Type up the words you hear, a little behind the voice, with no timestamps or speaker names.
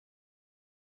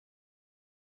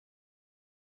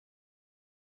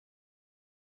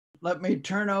let me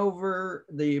turn over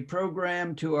the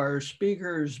program to our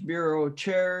Speakers Bureau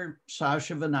Chair,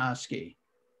 Sasha Vanosky.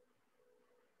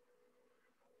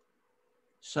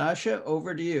 Sasha,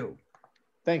 over to you.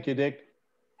 Thank you, Dick.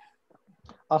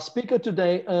 Our speaker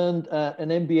today earned an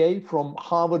MBA from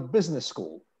Harvard Business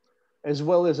School, as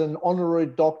well as an honorary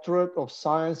doctorate of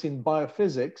science in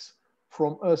biophysics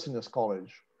from Ursinus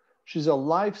College. She's a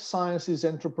life sciences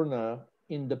entrepreneur,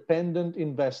 independent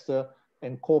investor,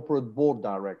 and corporate board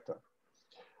director.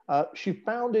 She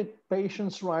founded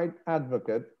Patients' Right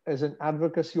Advocate as an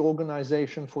advocacy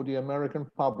organization for the American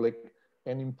public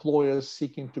and employers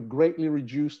seeking to greatly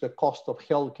reduce the cost of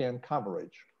healthcare and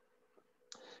coverage.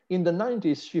 In the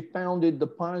 90s, she founded the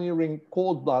pioneering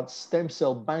cord blood stem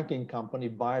cell banking company,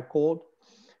 Biocord.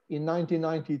 In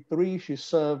 1993, she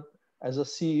served as a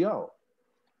CEO.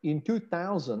 In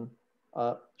 2000,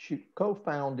 she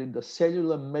co-founded the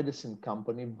cellular medicine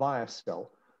company, ViaCell,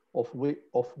 of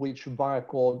which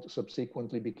Biocord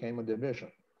subsequently became a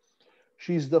division.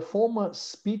 She's the former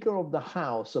Speaker of the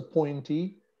House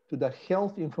appointee to the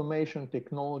Health Information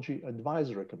Technology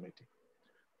Advisory Committee.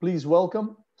 Please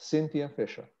welcome Cynthia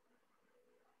Fisher.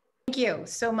 Thank you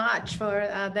so much for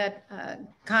that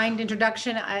kind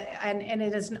introduction. And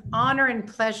it is an honor and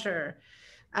pleasure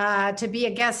to be a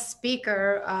guest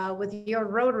speaker with your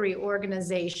Rotary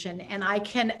organization. And I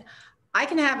can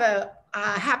have a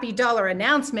happy dollar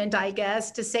announcement, I guess,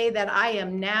 to say that I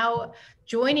am now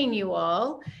joining you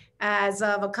all as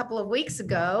of a couple of weeks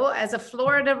ago as a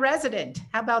Florida resident.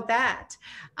 How about that?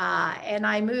 And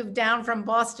I moved down from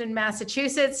Boston,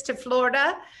 Massachusetts to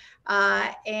Florida.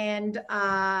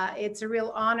 It's a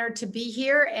real honor to be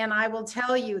here. And I will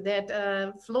tell you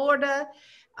that Florida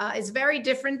is very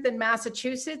different than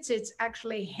Massachusetts. It's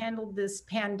actually handled this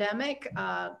pandemic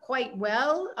quite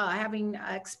well, having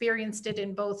experienced it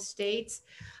in both states.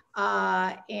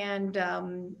 Hats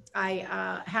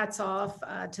off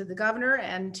to the governor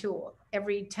and to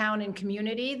every town and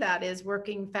community that is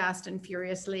working fast and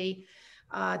furiously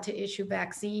to issue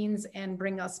vaccines and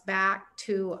bring us back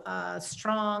to a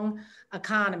strong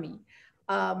economy.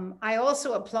 I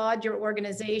also applaud your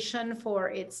organization for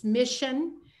its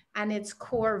mission and its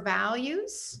core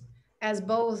values, as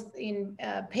both in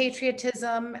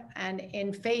patriotism and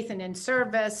in faith and in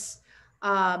service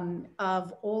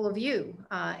of all of you,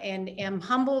 and am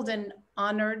humbled and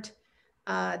honored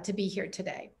to be here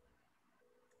today.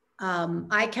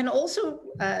 I can also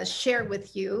share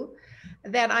with you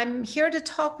that I'm here to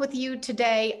talk with you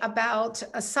today about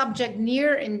a subject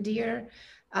near and dear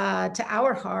to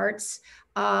our hearts,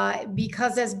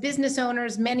 because as business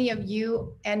owners, many of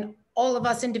you and all of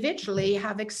us individually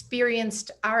have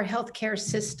experienced our healthcare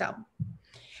system.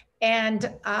 And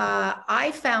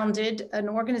I founded an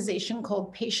organization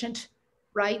called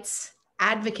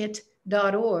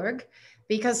patientrightsadvocate.org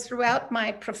because throughout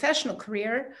my professional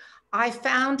career, I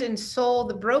found and saw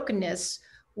the brokenness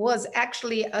was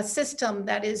actually a system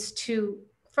that is to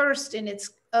first in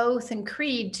its oath and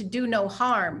creed to do no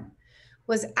harm,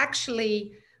 was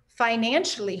actually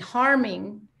financially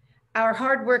harming our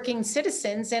hardworking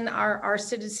citizens and our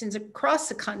citizens across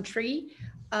the country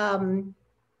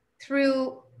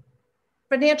through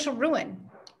financial ruin,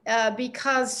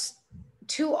 because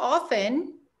too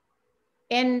often,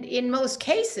 and in most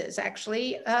cases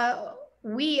actually,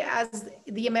 we as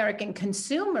the American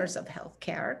consumers of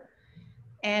healthcare,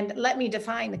 and let me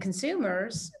define the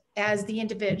consumers as the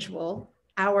individual,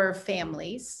 our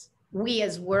families, we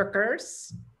as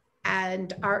workers,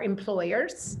 and our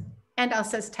employers, and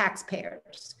us as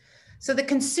taxpayers. So the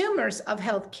consumers of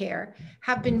healthcare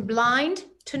have been blind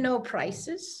to no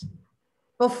prices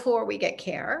before we get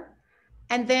care,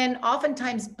 and then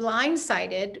oftentimes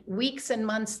blindsided weeks and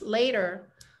months later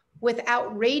with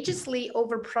outrageously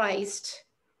overpriced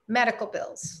medical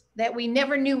bills that we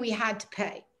never knew we had to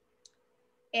pay.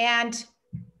 And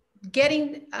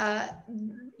getting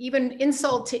even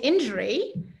insult to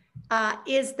injury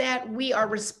is that we are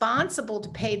responsible to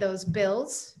pay those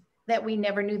bills that we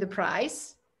never knew the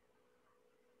price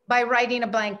by writing a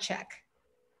blank check,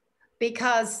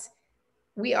 because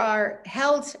we are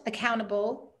held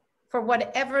accountable for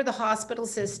whatever the hospital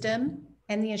system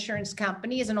and the insurance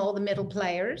companies and all the middle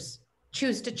players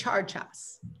choose to charge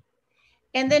us.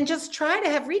 And then just try to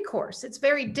have recourse. It's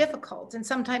very difficult and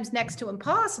sometimes next to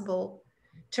impossible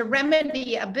to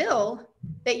remedy a bill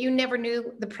that you never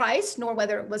knew the price nor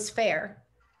whether it was fair.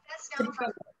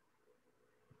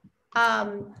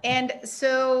 I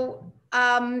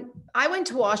went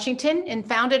to Washington and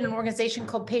founded an organization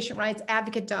called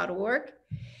patientrightsadvocate.org.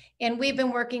 And we've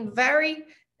been working very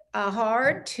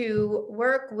hard to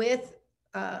work with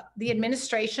the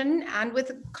administration and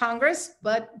with Congress,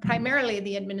 but primarily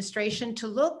the administration, to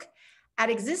look at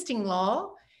existing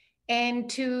law and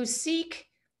to seek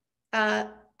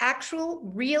actual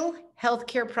real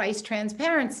healthcare price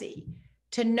transparency,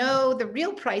 to know the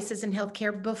real prices in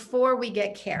healthcare before we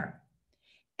get care,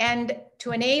 and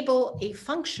to enable a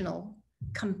functional,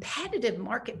 competitive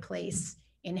marketplace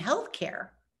in healthcare,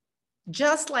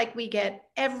 just like we get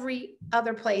every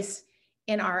other place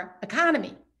in our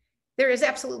economy. There is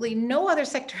absolutely no other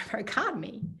sector of our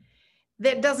economy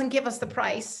that doesn't give us the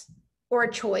price or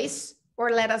a choice or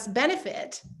let us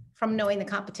benefit from knowing the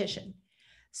competition.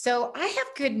 So I have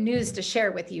good news to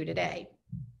share with you today.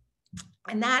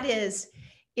 And that is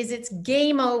it's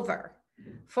game over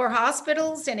for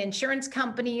hospitals and insurance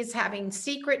companies having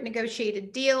secret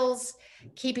negotiated deals,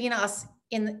 keeping us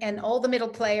and all the middle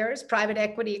players, private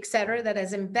equity, et cetera, that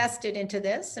has invested into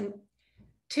this and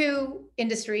to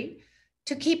industry,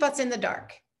 to keep us in the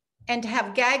dark and to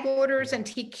have gag orders and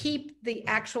to keep the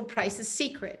actual prices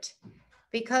secret.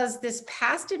 Because this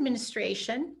past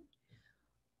administration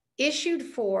issued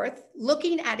forth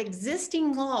looking at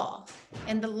existing law,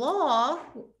 and the law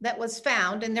that was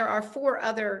found, and there are 4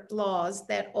 other laws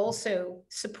that also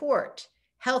support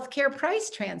healthcare price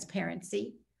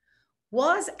transparency,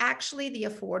 was actually the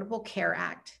Affordable Care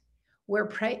Act, where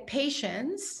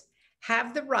patients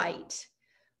have the right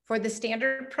for the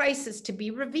standard prices to be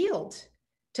revealed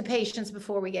to patients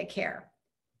before we get care.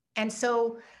 And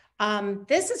so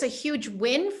this is a huge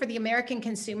win for the American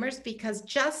consumers, because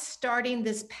just starting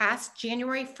this past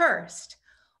January 1st,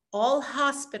 all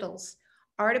hospitals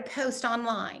are to post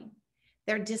online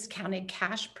their discounted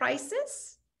cash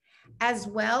prices, as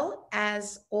well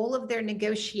as all of their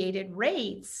negotiated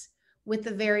rates with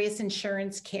the various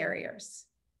insurance carriers.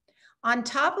 On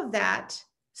top of that,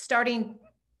 starting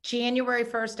January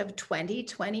 1st of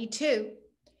 2022,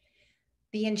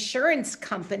 the insurance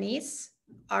companies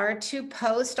are to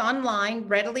post online,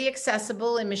 readily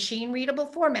accessible in machine readable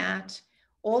format,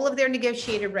 all of their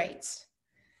negotiated rates,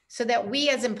 so that we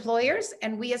as employers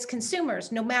and we as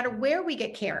consumers, no matter where we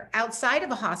get care outside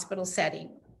of a hospital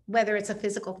setting, whether it's a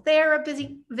physical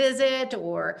therapy visit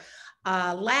or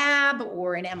a lab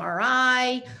or an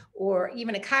MRI or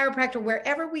even a chiropractor,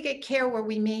 wherever we get care where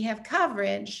we may have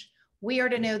coverage, we are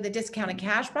to know the discounted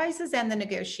cash prices and the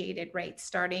negotiated rates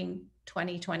starting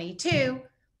 2022.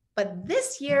 But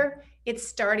this year, it's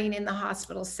starting in the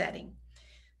hospital setting.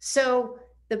 So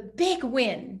the big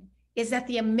win is that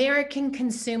the American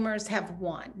consumers have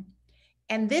won.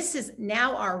 And this is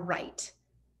now our right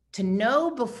to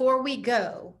know before we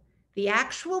go the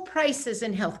actual prices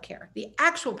in healthcare, the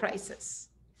actual prices,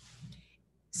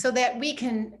 so that we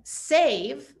can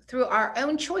save through our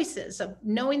own choices of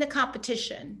knowing the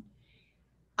competition,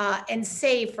 and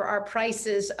save for our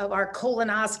prices of our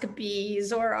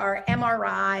colonoscopies or our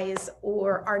MRIs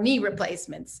or our knee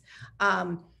replacements.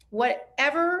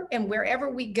 Whatever and wherever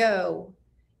we go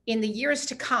in the years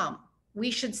to come,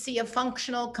 we should see a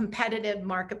functional, competitive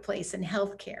marketplace in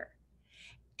healthcare.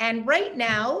 And right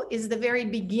now is the very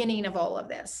beginning of all of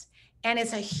this. And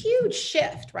it's a huge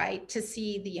shift, right, to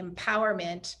see the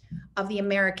empowerment of the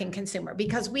American consumer,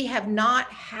 because we have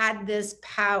not had this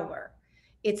power.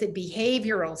 It's a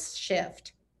behavioral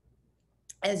shift,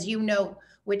 as you know,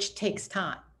 which takes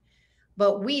time.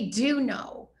 But we do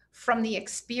know from the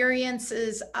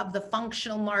experiences of the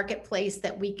functional marketplace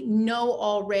that we know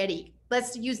already.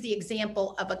 Let's use the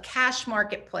example of a cash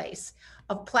marketplace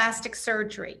of plastic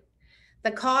surgery.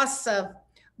 The costs of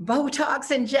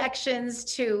Botox injections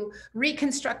to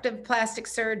reconstructive plastic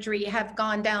surgery have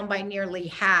gone down by nearly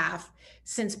half,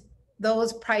 since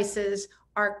those prices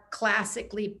are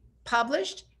classically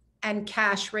published and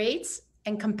cash rates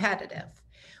and competitive.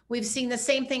 We've seen the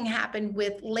same thing happen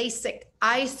with LASIK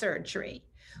eye surgery,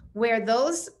 where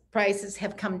those prices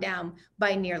have come down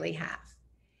by nearly half.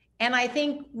 And I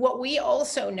think what we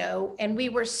also know, and we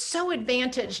were so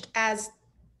advantaged as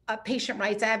a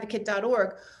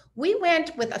patientrightsadvocate.org, we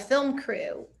went with a film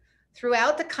crew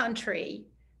throughout the country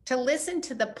to listen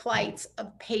to the plights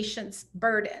of patients'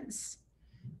 burdens.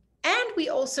 And we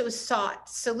also sought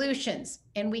solutions,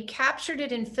 and we captured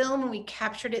it in film and we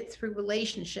captured it through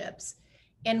relationships.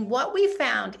 And what we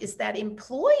found is that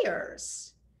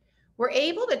employers were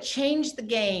able to change the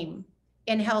game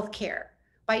in healthcare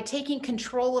by taking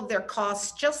control of their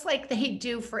costs, just like they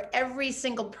do for every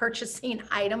single purchasing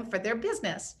item for their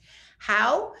business.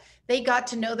 How? They got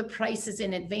to know the prices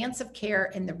in advance of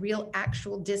care and the real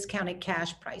actual discounted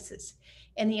cash prices.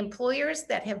 And the employers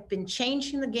that have been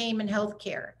changing the game in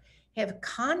healthcare have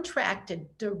contracted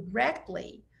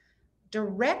directly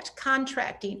direct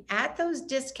contracting at those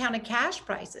discounted cash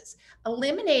prices,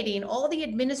 eliminating all the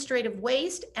administrative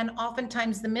waste and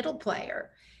oftentimes the middle player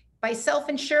by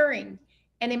self-insuring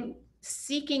and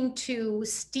seeking to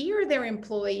steer their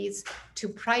employees to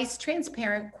price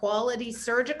transparent quality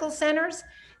surgical centers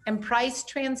and price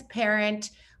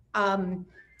transparent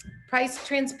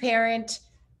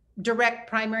direct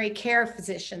primary care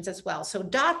physicians as well. So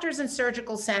doctors and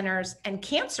surgical centers and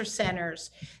cancer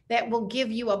centers that will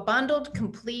give you a bundled,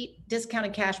 complete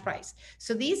discounted cash price.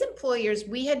 So these employers,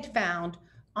 we had found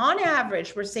on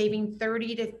average, were saving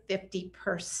 30 to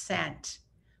 50%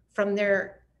 from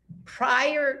their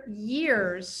prior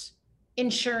year's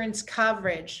insurance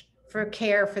coverage for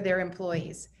care for their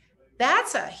employees.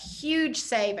 That's a huge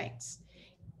savings.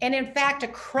 And in fact,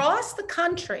 across the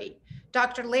country,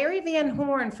 Dr. Larry Van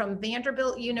Horn from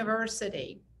Vanderbilt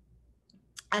University,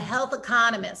 a health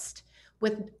economist,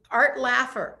 with Art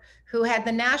Laffer, who had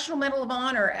the National Medal of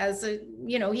Honor as a,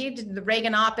 he did the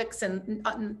Reaganomics and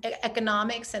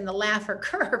economics and the Laffer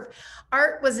curve.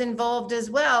 Art was involved as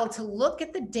well to look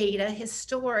at the data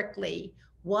historically.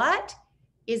 What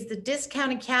is the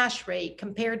discounted cash rate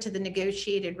compared to the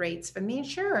negotiated rates from the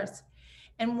insurers?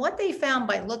 And what they found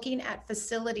by looking at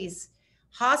facilities,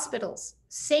 hospitals,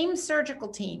 same surgical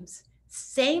teams,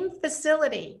 same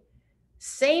facility,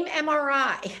 same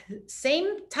MRI,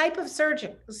 same type of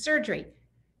surgery,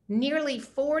 nearly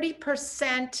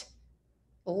 40%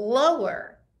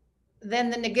 lower than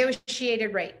the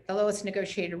negotiated rate, the lowest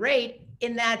negotiated rate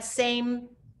in that same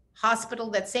hospital,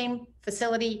 that same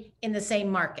facility in the same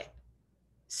market.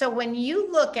 So when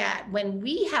you look at, when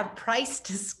we have price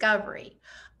discovery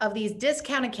of these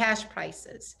discounted cash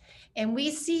prices, and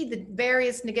we see the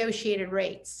various negotiated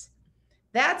rates,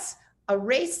 that's a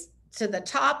race to the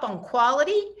top on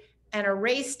quality and a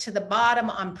race to the bottom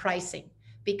on pricing.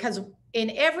 Because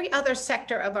in every other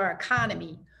sector of our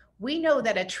economy, we know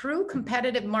that a true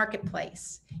competitive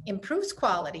marketplace improves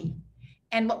quality.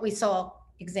 And what we saw,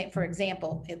 for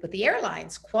example, with the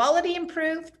airlines, quality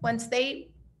improved once they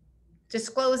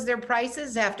disclosed their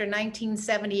prices after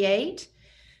 1978.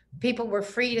 People were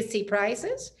free to see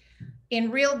prices. In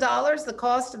real dollars, the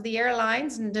cost of the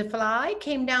airlines and to fly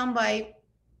came down by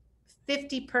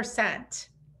 50%.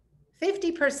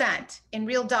 50% in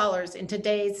real dollars in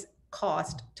today's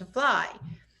cost to fly.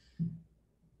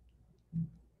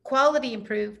 Quality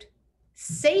improved,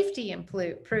 safety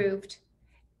improved,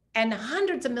 and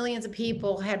hundreds of millions of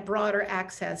people had broader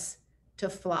access to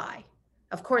fly.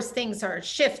 Of course, things are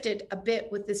shifted a bit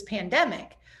with this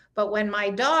pandemic, but when my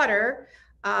daughter,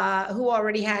 who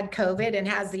already had COVID and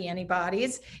has the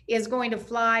antibodies, is going to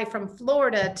fly from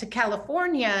Florida to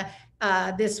California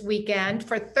this weekend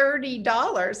for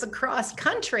 $30 across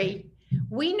country,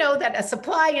 we know that a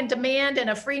supply and demand and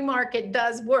a free market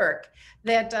does work,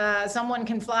 that someone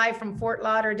can fly from Fort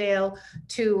Lauderdale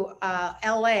to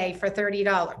LA for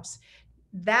 $30.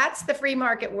 That's the free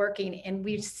market working, and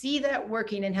we see that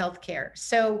working in healthcare.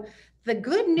 So the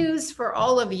good news for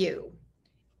all of you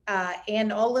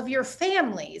and all of your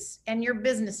families and your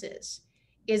businesses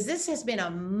is this has been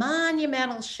a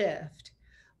monumental shift,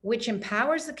 which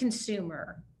empowers the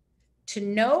consumer to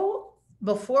know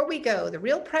before we go the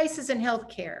real prices in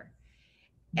healthcare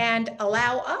and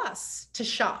allow us to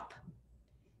shop,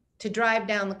 to drive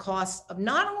down the costs of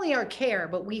not only our care,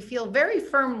 but we feel very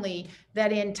firmly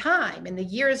that in time, in the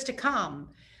years to come,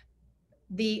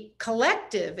 the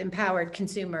collective empowered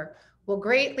consumer will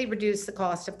greatly reduce the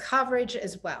cost of coverage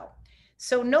as well.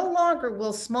 So no longer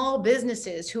will small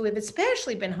businesses who have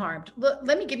especially been harmed.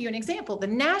 Let me give you an example. The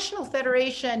National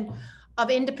Federation of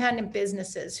Independent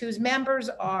Businesses, whose members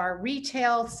are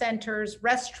retail centers,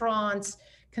 restaurants,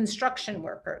 construction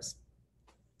workers,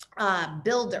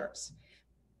 builders.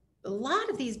 A lot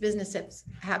of these businesses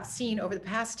have seen over the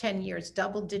past 10 years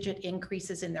double-digit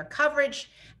increases in their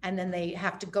coverage, and then they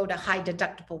have to go to high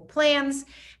deductible plans.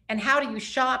 And how do you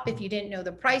shop if you didn't know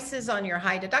the prices on your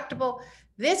high deductible?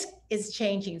 This is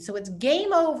changing. So it's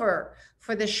game over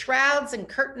for the shrouds and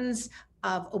curtains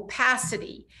of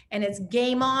opacity, and it's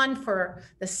game on for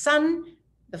the sun,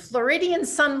 the Floridian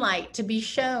sunlight to be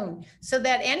shown, so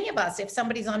that any of us, if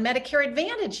somebody's on Medicare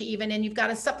Advantage even, and you've got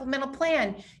a supplemental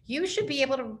plan, you should be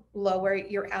able to lower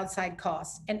your outside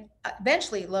costs and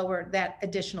eventually lower that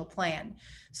additional plan.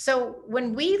 So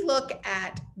when we look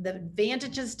at the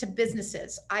advantages to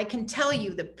businesses, I can tell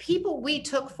you the people we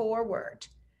took forward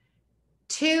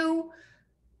to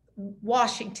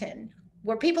Washington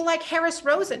were people like Harris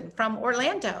Rosen from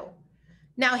Orlando.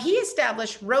 Now, he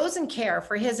established Rosen Care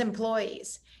for his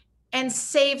employees and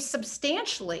saved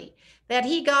substantially, that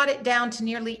he got it down to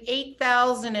nearly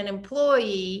 $8,000 an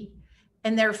employee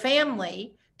and their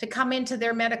family to come into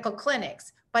their medical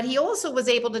clinics. But he also was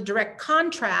able to direct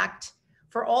contract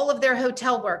for all of their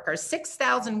hotel workers,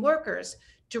 6,000 workers,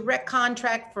 direct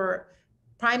contract for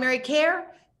primary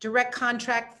care, direct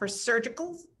contract for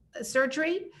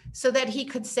surgery, so that he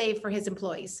could save for his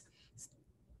employees.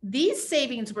 These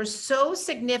savings were so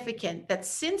significant that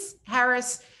since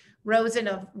Harris Rosen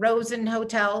of Rosen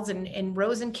Hotels and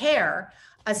Rosen Care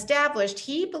established,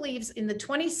 he believes in the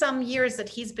 20-some years that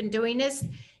he's been doing this,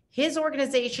 his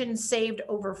organization saved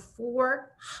over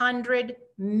 $400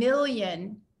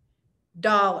 million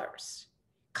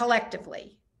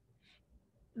collectively.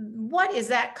 What is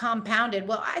that compounded?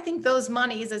 Well, I think those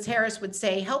monies, as Harris would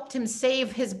say, helped him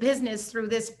save his business through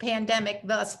this pandemic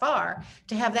thus far,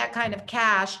 to have that kind of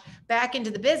cash back into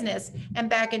the business and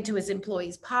back into his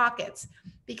employees' pockets.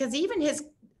 Because even his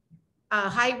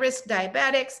high-risk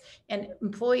diabetics and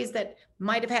employees that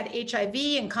might have had HIV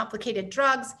and complicated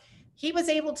drugs, he was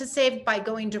able to save by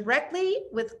going directly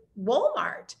with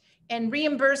Walmart and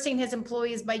reimbursing his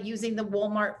employees by using the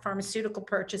Walmart pharmaceutical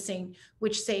purchasing,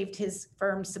 which saved his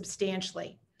firm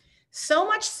substantially. So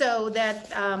much so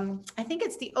that I think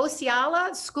it's the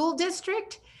Osceola School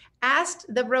District asked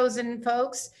the Rosen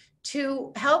folks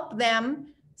to help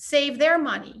them save their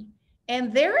money.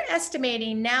 And they're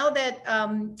estimating now that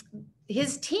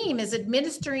his team is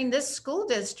administering this school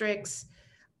district's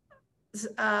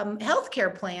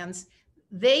healthcare plans.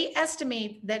 They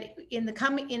estimate that in the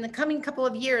coming couple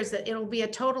of years that it'll be a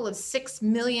total of $6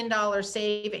 million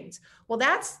savings. Well,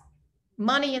 that's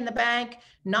money in the bank,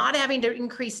 not having to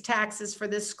increase taxes for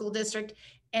this school district,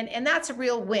 and that's a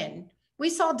real win. We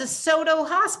saw DeSoto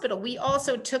Hospital. We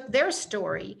also took their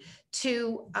story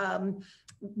to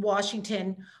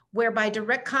Washington, whereby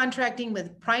direct contracting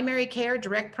with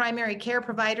direct primary care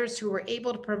providers who were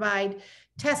able to provide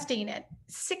testing at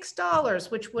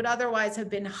 $6, which would otherwise have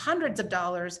been hundreds of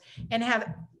dollars, and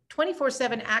have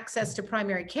 24/7 access to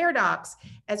primary care docs,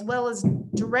 as well as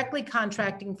directly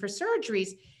contracting for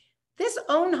surgeries. This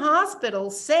own hospital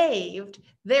saved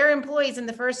their employees in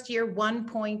the first year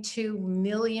 $1.2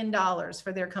 million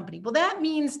for their company. Well, that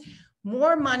means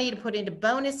more money to put into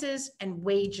bonuses and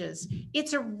wages.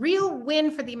 It's a real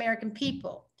win for the American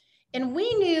people. And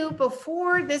we knew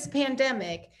before this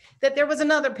pandemic that there was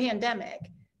another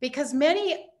pandemic, because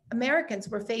many Americans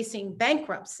were facing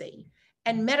bankruptcy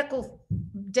and medical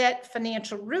debt,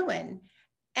 financial ruin.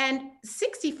 And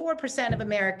 64% of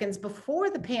Americans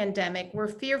before the pandemic were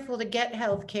fearful to get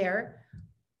health care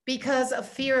because of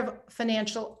fear of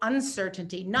financial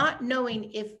uncertainty, not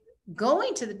knowing if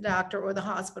going to the doctor or the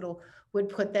hospital would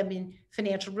put them in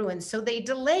financial ruin. So they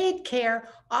delayed care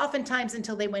oftentimes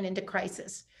until they went into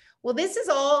crisis. Well, this is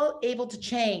all able to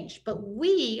change, but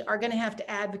we are going to have to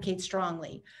advocate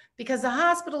strongly, because the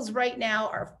hospitals right now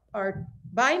are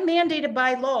mandated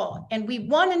by law, and we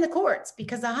won in the courts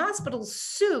because the hospitals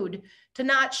sued to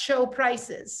not show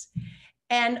prices.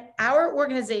 And our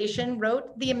organization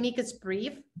wrote the amicus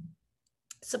brief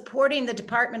supporting the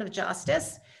Department of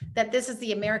Justice that this is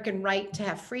the American right to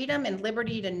have freedom and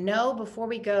liberty to know before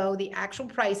we go the actual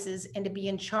prices and to be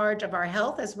in charge of our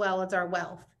health as well as our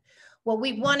wealth. Well,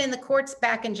 we won in the courts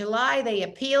back in July. They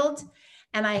appealed.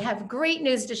 And I have great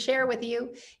news to share with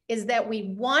you is that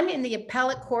we won in the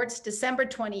appellate courts December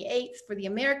 28th for the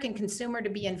American consumer to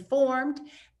be informed,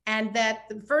 and that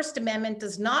the First Amendment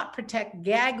does not protect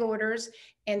gag orders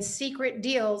and secret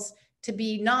deals to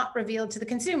be not revealed to the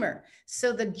consumer.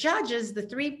 So the judges, the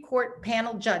 3-court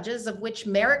panel judges, of which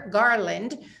Merrick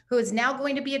Garland, who is now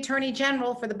going to be Attorney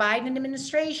General for the Biden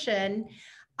administration,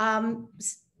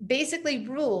 basically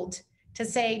ruled to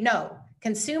say, no,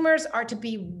 consumers are to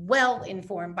be well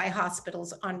informed by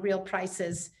hospitals on real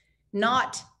prices,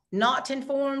 not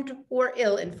informed or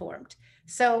ill-informed.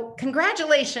 So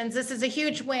congratulations, this is a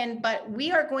huge win, but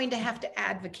we are going to have to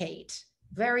advocate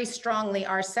very strongly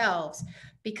ourselves,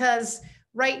 because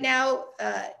right now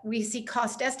we see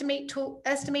cost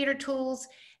estimator tools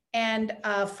and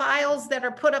files that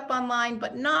are put up online,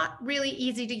 but not really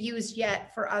easy to use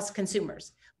yet for us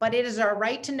consumers. But it is our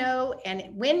right to know.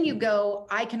 And when you go,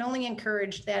 I can only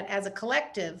encourage that as a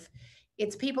collective,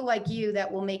 it's people like you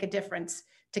that will make a difference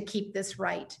to keep this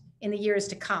right in the years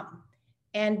to come.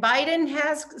 And Biden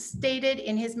has stated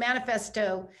in his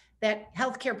manifesto that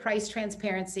healthcare price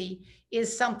transparency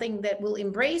is something that will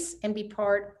embrace and be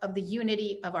part of the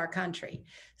unity of our country.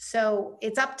 So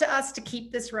it's up to us to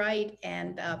keep this right.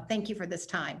 And thank you for this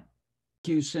time.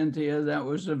 Thank you, Cynthia. That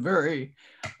was a very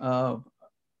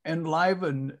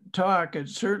enlivened talk. It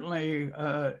certainly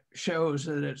shows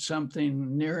that it's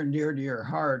something near and dear to your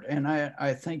heart. And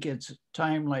I think it's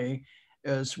timely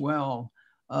as well.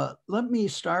 Let me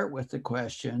start with the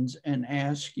questions and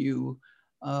ask you,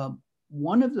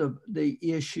 One of the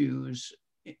issues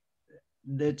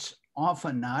that's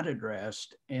often not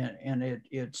addressed, and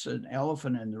it's an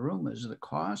elephant in the room, is the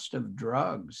cost of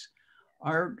drugs.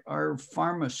 Our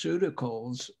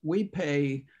pharmaceuticals, we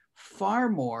pay far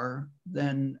more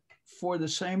than for the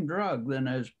same drug than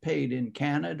is paid in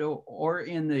Canada or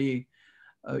in the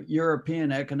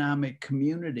European Economic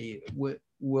Community.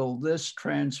 Will this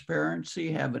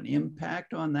transparency have an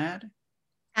impact on that?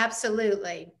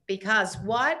 Absolutely, because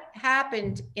what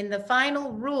happened in the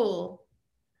final rule,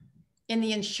 in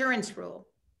the insurance rule,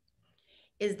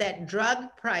 is that drug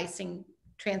pricing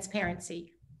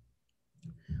transparency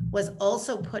was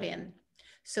also put in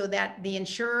so that the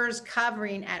insurers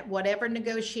covering at whatever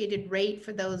negotiated rate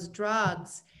for those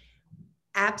drugs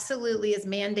absolutely is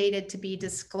mandated to be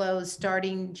disclosed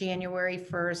starting January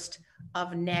 1st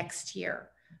of next year.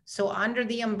 So under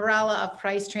the umbrella of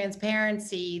price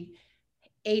transparency,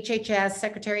 HHS,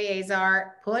 Secretary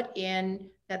Azar put in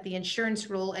that the insurance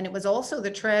rule, and it was also the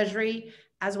Treasury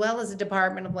as well as the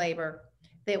Department of Labor,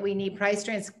 that we need price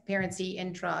transparency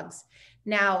in drugs.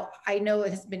 Now, I know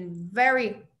it has been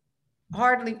very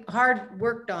hard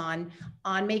worked on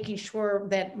making sure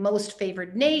that most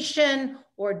favored nation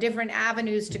or different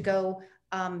avenues to go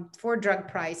for drug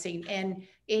pricing. And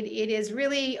it is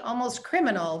really almost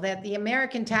criminal that the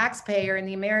American taxpayer and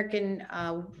the American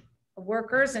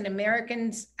workers and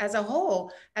Americans as a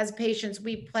whole, as patients,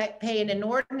 we pay an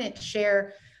inordinate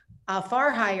share,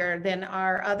 far higher than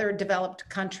our other developed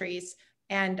countries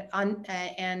and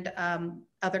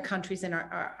other countries in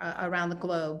around the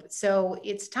globe. So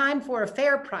it's time for a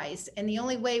fair price. And the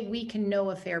only way we can know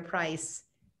a fair price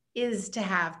is to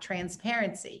have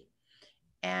transparency.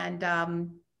 And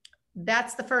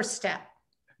that's the first step.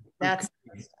 That's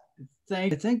I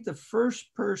think the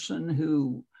first person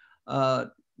who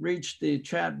reached the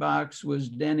chat box was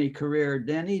Denny Carrere.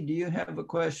 Denny, do you have a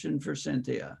question for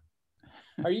Cynthia?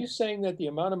 Are you saying that the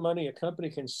amount of money a company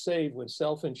can save when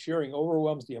self-insuring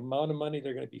overwhelms the amount of money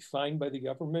they're going to be fined by the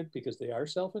government because they are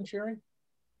self-insuring?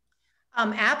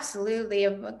 Absolutely.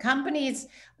 Companies,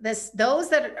 those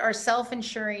that are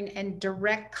self-insuring and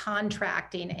direct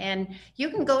contracting, and you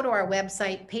can go to our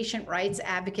website,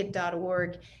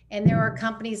 patientrightsadvocate.org, and there are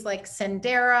companies like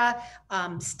Sendera,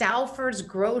 Stauffer's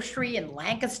Grocery in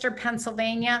Lancaster,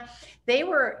 Pennsylvania. They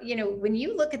were, when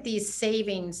you look at these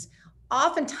savings,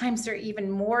 oftentimes they're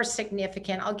even more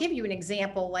significant. I'll give you an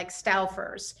example, like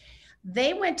Stauffer's.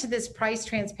 They went to this price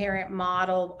transparent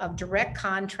model of direct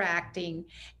contracting.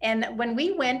 And when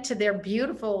we went to their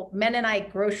beautiful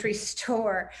Mennonite grocery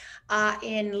store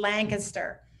in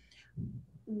Lancaster,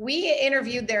 we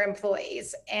interviewed their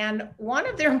employees, and one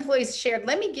of their employees shared,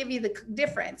 let me give you the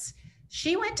difference.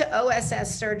 She went to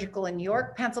OSS Surgical in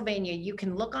York, Pennsylvania. You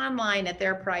can look online at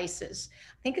their prices.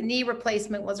 I think a knee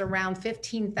replacement was around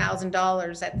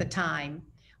 $15,000 at the time.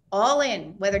 All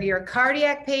in, whether you're a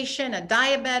cardiac patient, a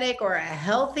diabetic, or a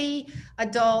healthy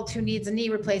adult who needs a knee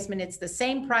replacement, it's the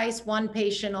same price, one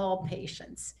patient, all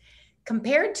patients.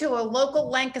 Compared to a local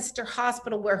Lancaster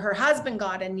hospital where her husband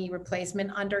got a knee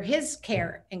replacement under his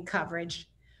care and coverage,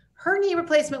 her knee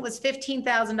replacement was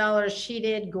 $15,000. She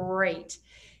did great.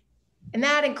 And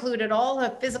that included all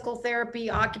her physical therapy,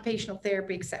 occupational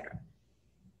therapy, et cetera.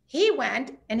 He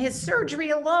went, and his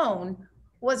surgery alone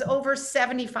was over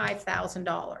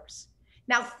 $75,000.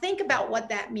 Now think about what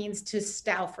that means to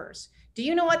Stauffer's. Do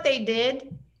you know what they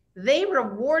did? They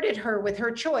rewarded her with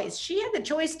her choice. She had the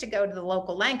choice to go to the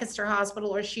local Lancaster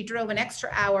hospital, or she drove an extra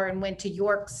hour and went to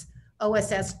York's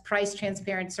OSS Price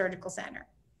Transparent Surgical Center.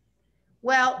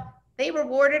 Well, they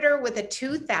rewarded her with a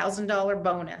 $2,000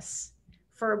 bonus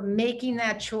for making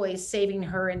that choice, saving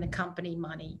her and the company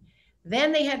money.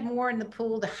 Then they had more in the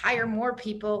pool to hire more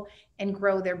people and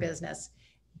grow their business,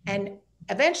 and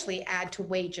eventually add to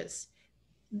wages.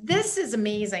 This is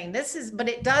amazing. But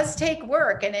it does take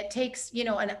work, and it takes,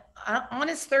 an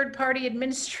honest third-party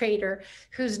administrator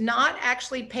who's not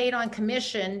actually paid on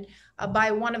commission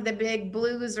by one of the big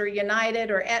Blues or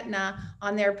United or Aetna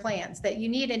on their plans. That you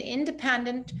need an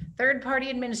independent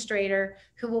third-party administrator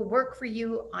who will work for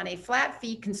you on a flat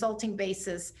fee consulting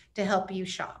basis to help you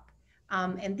shop.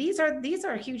 And these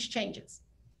are huge changes.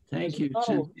 Thank you.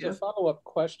 A follow-up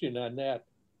question on that.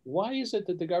 Why is it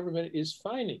that the government is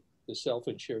fining the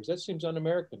self-insurers? That seems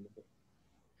un-American to me.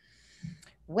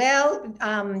 Well,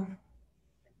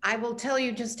 I will tell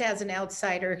you, just as an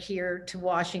outsider here to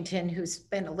Washington who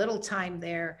spent a little time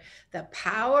there, the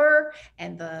power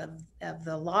and the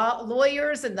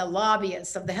lawyers and the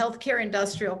lobbyists of the healthcare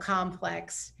industrial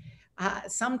complex,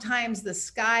 sometimes the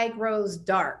sky grows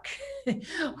dark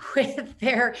with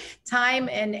their time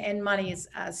and money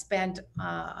spent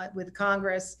with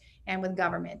Congress and with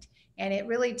government. And it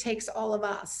really takes all of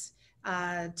us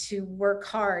to work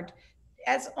hard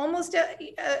as almost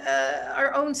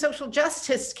our own social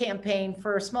justice campaign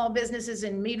for small businesses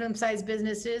and medium-sized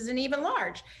businesses and even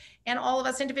large, and all of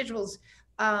us individuals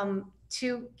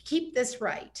to keep this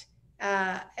right.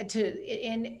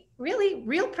 And really,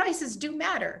 real prices do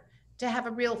matter to have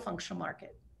a real functional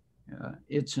market.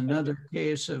 It's another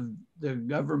case of the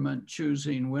government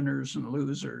choosing winners and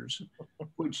losers.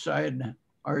 Which side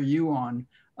are you on?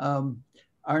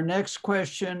 Our next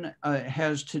question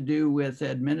has to do with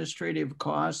administrative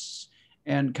costs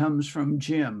and comes from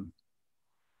Jim.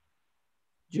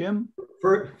 Jim?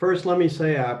 First, let me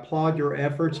say I applaud your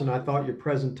efforts and I thought your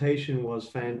presentation was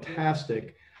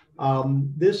fantastic.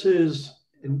 This is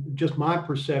just my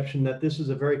perception that this is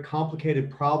a very complicated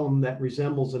problem that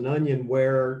resembles an onion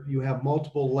where you have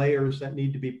multiple layers that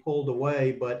need to be pulled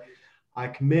away, but I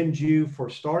commend you for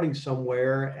starting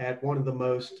somewhere at one of the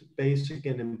most basic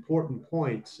and important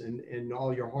points in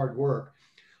all your hard work.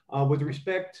 With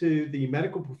respect to the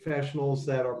medical professionals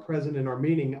that are present in our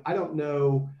meeting, I don't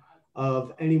know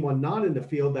of anyone not in the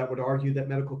field that would argue that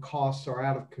medical costs are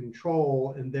out of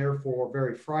control and therefore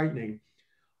very frightening.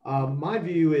 My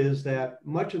view is that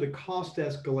much of the cost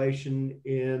escalation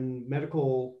in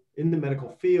the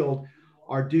medical field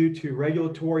are due to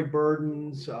regulatory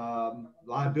burdens,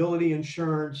 liability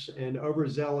insurance, and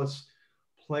overzealous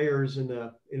players in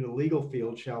the legal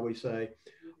field, shall we say.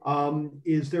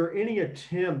 Is there any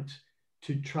attempt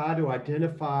to try to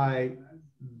identify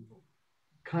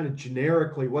kind of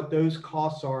generically what those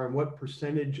costs are and what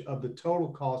percentage of the total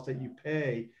cost that you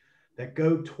pay that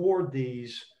go toward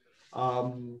these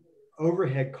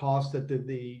overhead costs that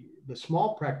the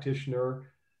small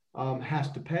practitioner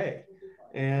has to pay?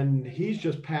 And he's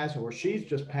just passing, or she's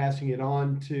just passing it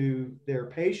on to their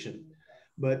patient.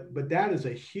 But that is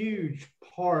a huge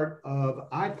part of,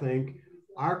 I think,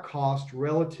 our cost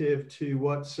relative to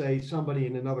what, say, somebody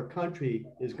in another country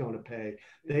is going to pay.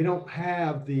 They don't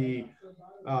have the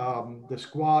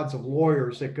squads of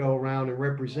lawyers that go around and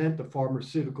represent the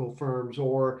pharmaceutical firms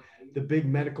or the big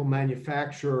medical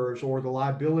manufacturers or the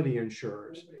liability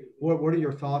insurers. What are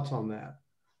your thoughts on that?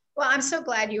 Well, I'm so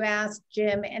glad you asked,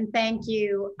 Jim, and thank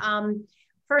you.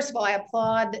 First of all, I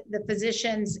applaud the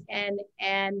physicians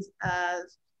and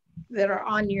that are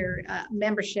on your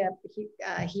membership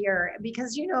here,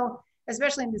 because, you know,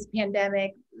 especially in this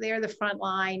pandemic, they're the front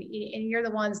line, and you're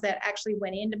the ones that actually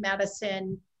went into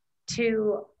medicine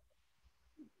for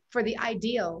the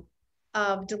ideal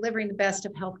of delivering the best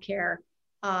of healthcare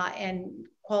and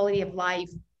quality of life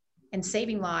and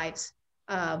saving lives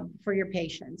for your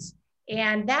patients.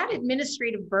 And that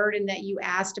administrative burden that you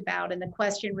asked about, and the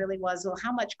question really was, well,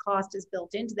 how much cost is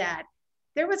built into that?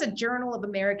 There was a Journal of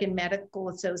American Medical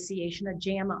Association, a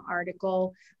JAMA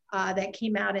article that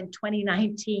came out in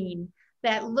 2019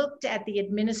 that looked at the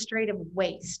administrative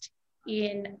waste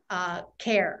in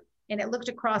care. And it looked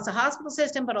across the hospital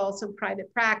system, but also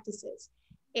private practices.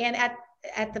 And at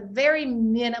the very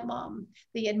minimum,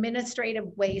 the administrative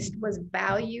waste was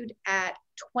valued at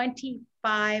 25%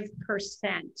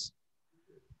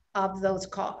 of those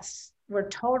costs were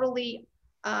totally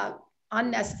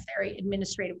unnecessary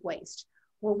administrative waste.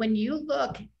 Well, when you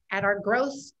look at our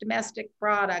gross domestic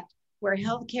product, where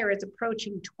healthcare is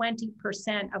approaching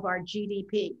 20% of our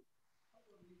GDP,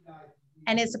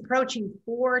 and it's approaching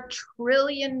 $4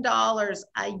 trillion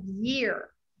a year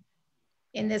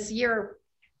in this year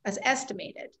as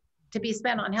estimated to be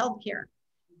spent on healthcare.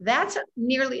 That's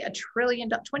nearly $1 trillion.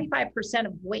 25%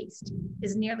 of waste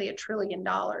is nearly $1 trillion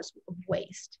of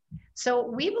waste. So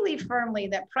we believe firmly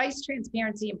that price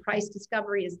transparency and price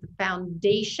discovery is the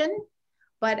foundation.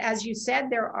 But as you said,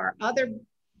 there are other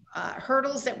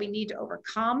hurdles that we need to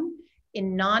overcome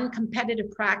in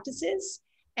non-competitive practices.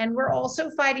 And we're also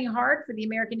fighting hard for the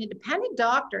American independent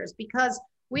doctors, because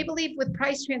we believe with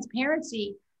price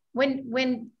transparency,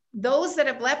 when those that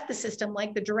have left the system,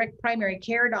 like the direct primary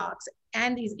care docs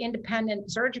and these independent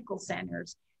surgical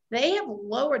centers, they have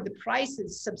lowered the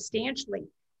prices substantially.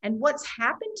 And what's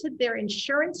happened to their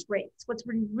insurance rates, what's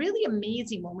been really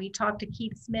amazing when we talk to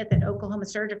Keith Smith at Oklahoma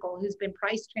Surgical, who's been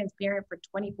price transparent for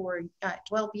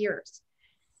 12 years,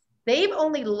 they've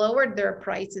only lowered their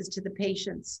prices to the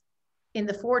patients in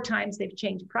the 4 times they've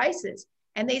changed prices.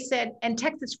 And they said, and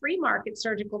Texas Free Market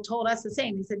Surgical told us the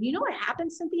same. He said, you know what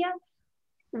happened, Cynthia?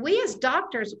 We as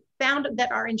doctors found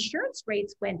that our insurance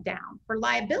rates went down for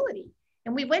liability.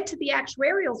 And we went to the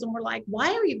actuarials and we're like,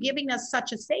 why are you giving us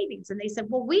such a savings? And they said,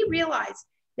 well, we realize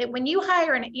that when you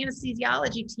hire an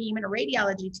anesthesiology team and a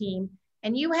radiology team,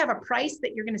 and you have a price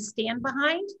that you're going to stand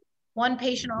behind, one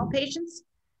patient, all patients,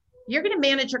 you're going to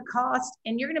manage your cost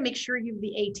and you're going to make sure you have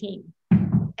the A team.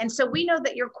 And so we know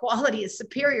that your quality is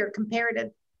superior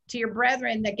compared to your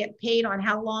brethren that get paid on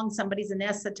how long somebody's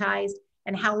anesthetized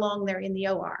and how long they're in the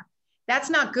OR. That's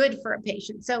not good for a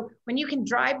patient. So when you can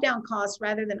drive down costs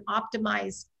rather than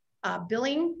optimize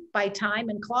billing by time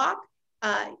and clock,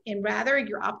 and rather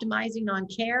you're optimizing on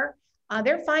care,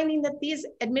 they're finding that these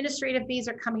administrative fees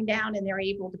are coming down and they're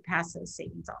able to pass those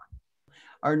savings on.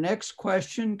 Our next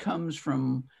question comes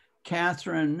from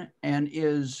Catherine and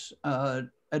is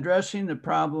addressing the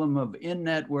problem of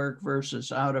in-network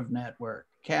versus out-of-network.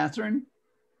 Catherine?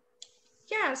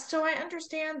 Yeah, so I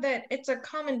understand that it's a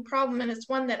common problem, and it's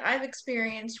one that I've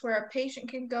experienced, where a patient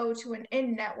can go to an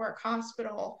in-network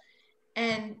hospital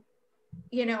and,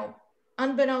 you know,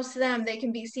 unbeknownst to them, they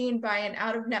can be seen by an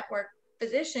out-of-network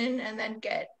physician and then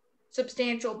get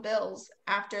substantial bills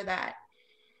after that.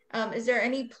 Is there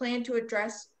any plan to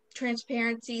address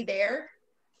transparency there?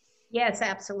 Yes,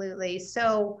 absolutely.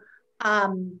 So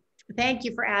thank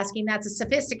you for asking. That's a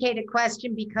sophisticated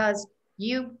question, because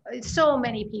so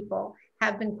many people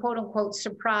have been quote unquote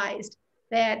surprised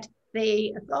that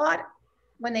they thought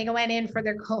when they went in for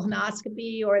their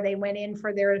colonoscopy or they went in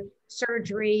for their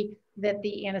surgery that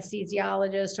the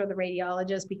anesthesiologist or the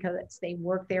radiologist, because they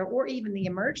work there, or even the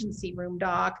emergency room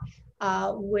doc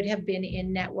would have been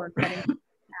in network, but in out of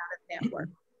network.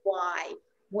 Why?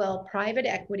 Well, private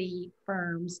equity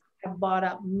firms have bought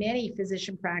up many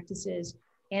physician practices,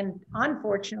 and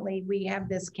unfortunately we have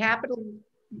this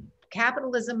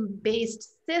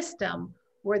capitalism-based system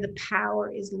where the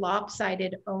power is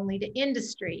lopsided only to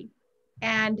industry.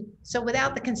 And so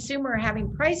without the consumer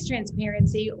having price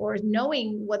transparency or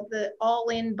knowing what the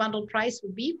all-in bundled price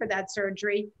would be for that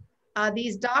surgery,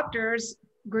 these doctors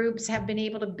groups have been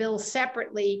able to bill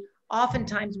separately,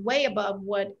 oftentimes way above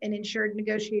what an insured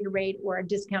negotiated rate or a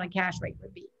discounted cash rate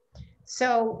would be.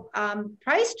 So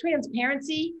price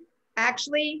transparency,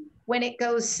 actually, when it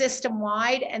goes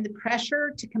system-wide and the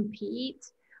pressure to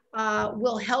compete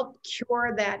will help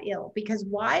cure that ill. Because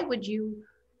why would you,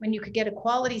 when you could get a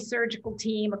quality surgical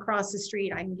team across the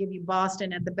street, I can give you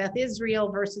Boston at the Beth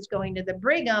Israel versus going to the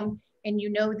Brigham, and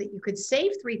you know that you could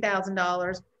save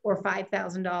 $3,000 or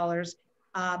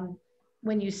 $5,000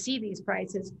 when you see these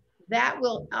prices, that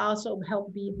will also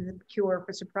help be the cure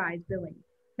for surprise billing.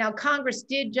 Now, Congress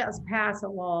did just pass a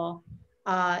law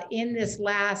in this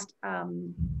last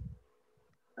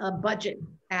budget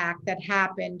act that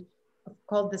happened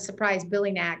called the Surprise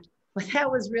Billing Act, but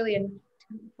that was really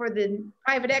for the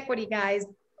private equity guys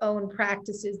own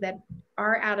practices that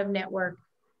are out of network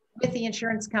with the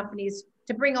insurance companies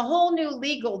to bring a whole new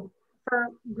legal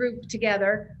group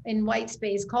together in white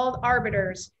space called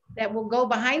arbiters that will go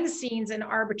behind the scenes and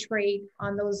arbitrate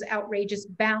on those outrageous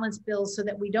balance bills so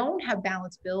that we don't have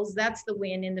balance bills. That's the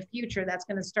win in the future. That's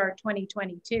going to start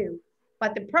 2022.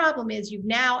 But the problem is you've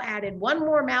now added one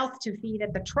more mouth to feed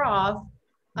at the trough,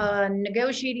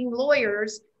 negotiating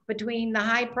lawyers between the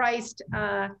high-priced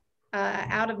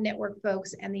out-of-network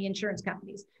folks and the insurance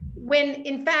companies. When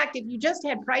in fact, if you just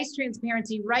had price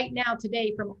transparency right now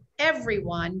today from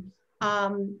everyone,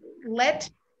 let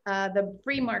the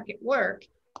free market work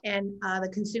and the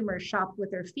consumers shop with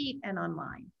their feet and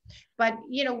online. But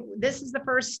you know, this is the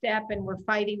first step, and we're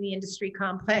fighting the industry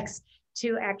complex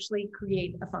to actually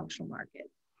create a functional market.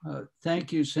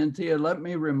 Thank you, Cynthia. Let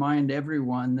me remind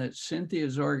everyone that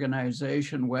Cynthia's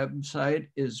organization website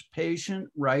is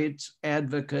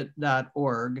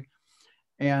patientrightsadvocate.org,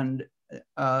 and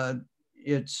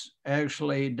it's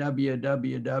actually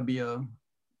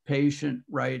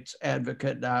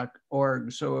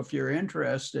www.patientrightsadvocate.org. So if you're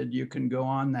interested, you can go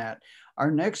on that.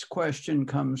 Our next question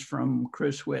comes from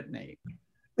Chris Whitney.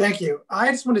 Thank you.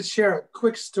 I just wanted to share a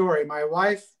quick story. My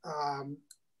wife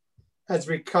has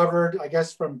recovered, I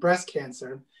guess, from breast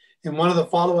cancer. And one of the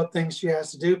follow-up things she has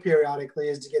to do periodically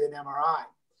is to get an MRI.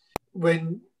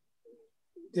 When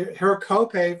her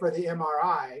copay for the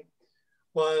MRI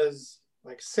was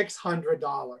like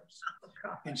 $600.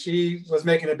 And she was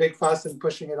making a big fuss and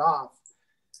pushing it off.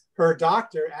 Her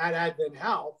doctor at Advent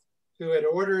Health, who had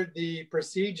ordered the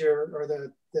procedure or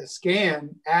the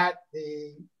scan at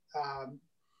the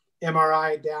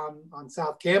MRI down on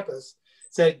South Campus,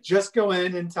 said, just go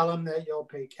in and tell them that you'll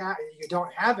pay cash. You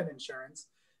don't have an insurance.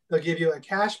 They'll give you a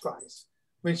cash price.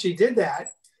 When she did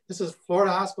that, this is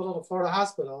Florida hospital to Florida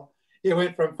hospital, it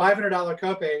went from $500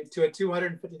 copay to a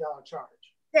 $250 charge.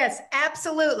 Yes,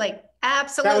 absolutely.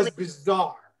 Absolutely. That was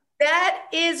bizarre. That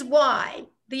is why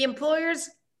the employers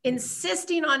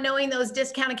insisting on knowing those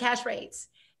discounted cash rates.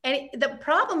 And the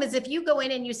problem is if you go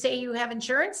in and you say you have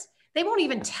insurance, They won't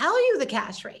even tell you the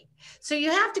cash rate. So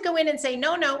you have to go in and say,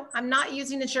 no, no, I'm not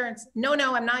using insurance. No,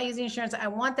 no, I'm not using insurance. I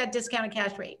want that discounted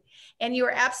cash rate. And you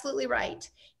are absolutely right.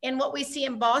 And what we see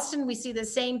in Boston, we see the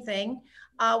same thing,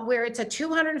 where it's a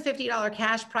 $250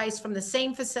 cash price from the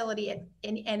same facility.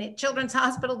 And at Children's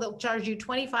Hospital, they'll charge you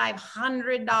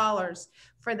 $2,500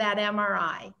 for that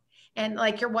MRI. And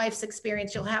like your wife's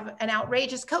experience, you'll have an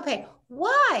outrageous copay.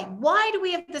 Why? Why do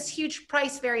we have this huge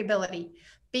price variability?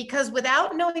 Because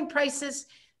without knowing prices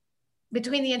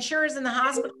between the insurers and the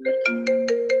hospital,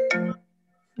 have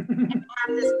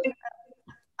this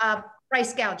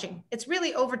price gouging. It's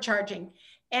really overcharging.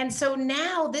 And so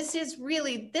now this is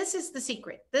the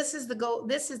secret. This is the gold.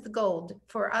 This is the gold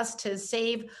for us to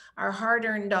save our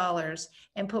hard-earned dollars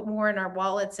and put more in our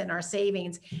wallets and our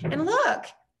savings. And look,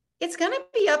 it's going to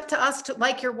be up to us to,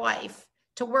 like your wife,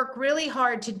 to work really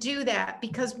hard to do that,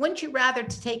 because wouldn't you rather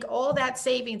to take all that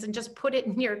savings and just put it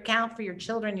in your account for your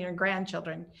children and your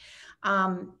grandchildren?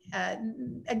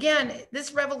 Again,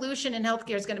 this revolution in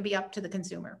healthcare is going to be up to the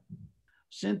consumer.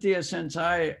 Cynthia, since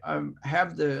I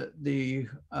have the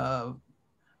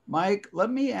mic, let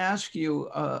me ask you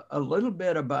a little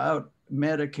bit about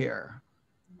Medicare.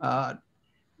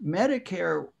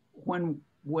 Medicare,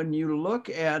 when you look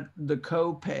at the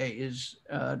co-pays,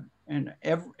 and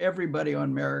everybody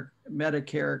on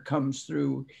Medicare comes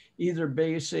through either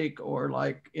basic or,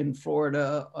 like in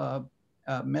Florida,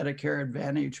 Medicare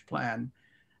Advantage plan.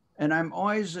 And I'm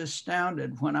always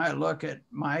astounded when I look at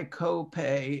my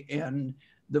copay and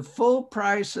the full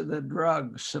price of the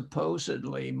drug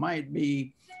supposedly might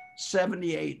be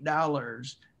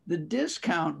 $78. The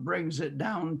discount brings it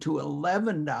down to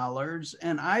 $11,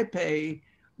 and I pay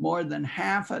more than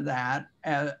half of that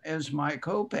as my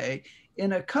copay.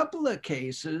 In a couple of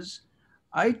cases,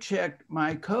 I checked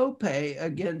my copay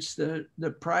against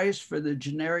the price for the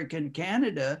generic in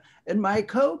Canada, and my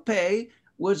copay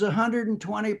was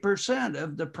 120%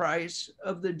 of the price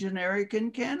of the generic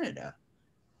in Canada.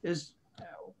 Is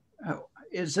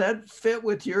that fit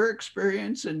with your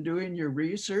experience in doing your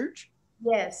research?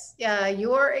 Yes,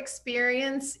 your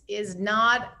experience is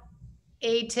not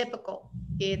atypical.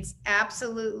 It's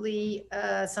absolutely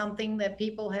something that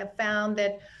people have found,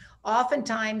 that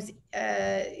oftentimes,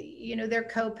 their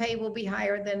copay will be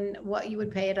higher than what you would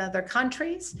pay in other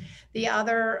countries. The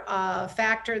other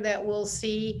factor that we'll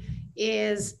see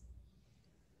is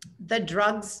the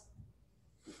drugs.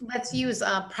 Let's use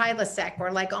Prilosec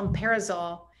or like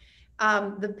omeprazole.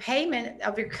 The payment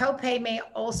of your copay may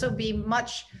also be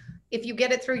much, if you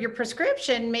get it through your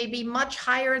prescription, may be much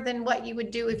higher than what you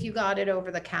would do if you got it over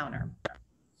the counter.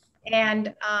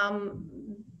 And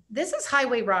this is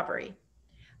highway robbery.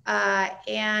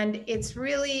 And it's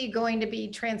really going to be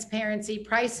transparency,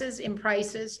 prices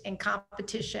and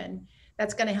competition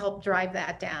that's going to help drive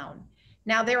that down.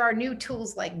 Now, there are new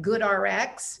tools like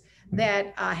GoodRx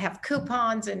that have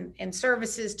coupons and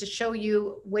services to show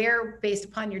you where, based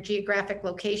upon your geographic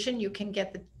location, you can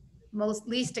get the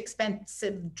least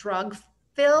expensive drug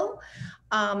fill.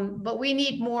 But we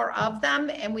need more of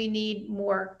them, and we need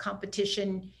more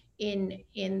competition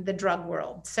in the drug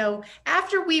world. So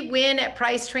after we win at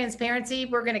price transparency,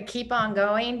 we're going to keep on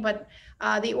going. But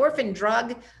the orphan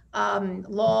drug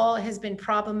law has been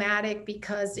problematic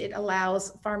because it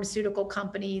allows pharmaceutical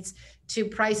companies to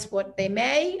price what they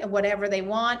may, whatever they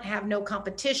want, have no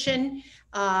competition,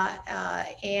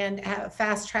 and have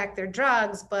fast track their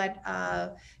drugs, but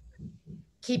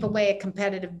keep away a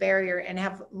competitive barrier and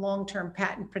have long-term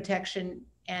patent protection.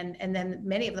 And then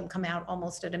many of them come out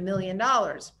almost at $1 million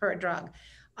per drug.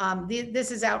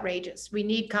 This is outrageous. We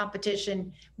need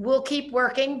competition. We'll keep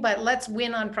working, but let's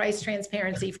win on price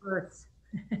transparency first.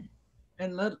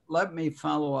 And let me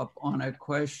follow up on a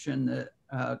question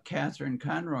that Catherine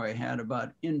Conroy had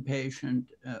about inpatient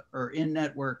or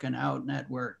in-network and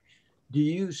out-network. Do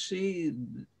you see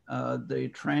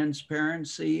the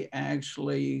transparency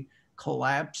actually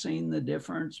collapsing the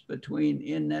difference between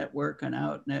in-network and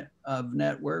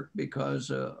out-of-network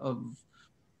because of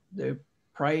the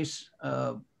price,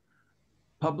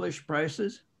 published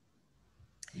prices?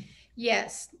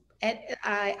 Yes. And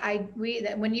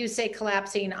when you say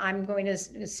collapsing, I'm going to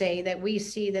say that we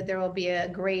see that there will be a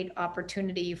great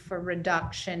opportunity for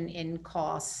reduction in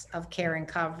costs of care and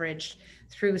coverage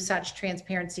through such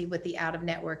transparency with the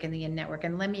out-of-network and the in-network.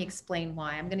 And let me explain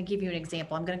why. I'm going to give you an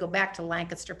example. I'm going to go back to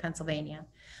Lancaster, Pennsylvania.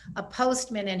 A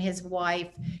postman and his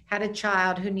wife had a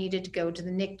child who needed to go to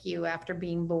the NICU after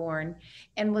being born,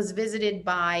 and was visited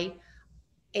by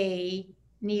a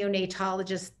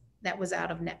neonatologist that was out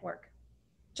of network.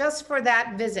 Just for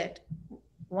that visit,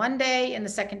 one day and the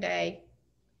second day,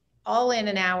 all in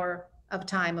an hour of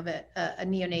time of a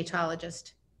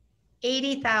neonatologist.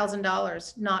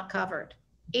 $80,000 not covered.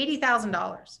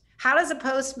 $80,000. How does a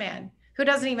postman who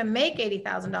doesn't even make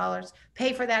 $80,000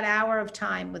 pay for that hour of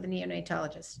time with a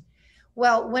neonatologist?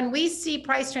 Well, when we see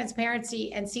price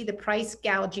transparency and see the price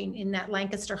gouging in that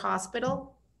Lancaster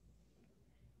hospital,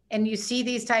 and you see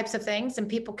these types of things and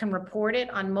people can report it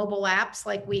on mobile apps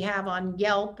like we have on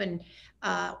Yelp and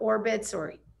Orbitz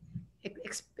or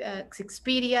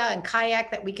Expedia and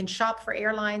Kayak, that we can shop for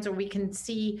airlines, or we can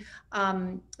see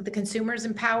the consumers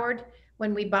empowered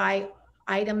when we buy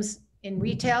items in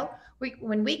retail.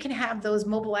 When we can have those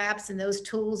mobile apps and those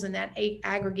tools and that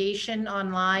aggregation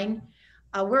online,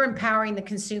 we're empowering the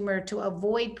consumer to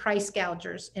avoid price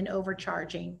gougers and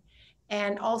overcharging,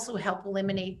 and also help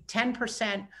eliminate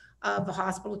 10% of the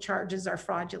hospital charges are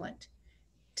fraudulent,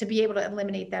 to be able to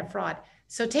eliminate that fraud.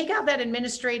 So take out that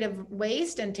administrative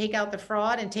waste and take out the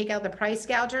fraud and take out the price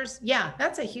gougers. Yeah,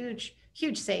 that's a huge,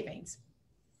 huge savings.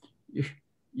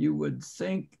 You would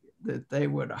think that they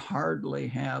would hardly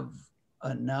have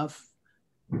enough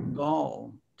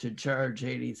gall to charge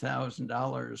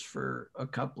 $80,000 for a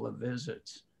couple of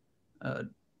visits.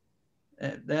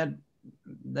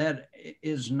 That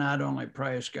is not only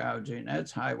price gouging,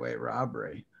 that's highway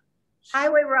robbery.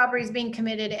 Highway robbery is being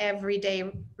committed every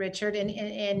day, Richard,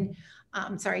 and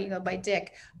I'm sorry, you go by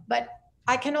Dick, but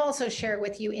I can also share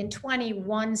with you, in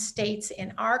 21 states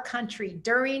in our country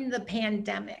during the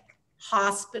pandemic,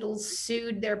 hospitals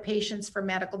sued their patients for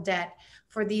medical debt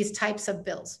for these types of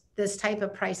bills, this type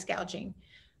of price gouging,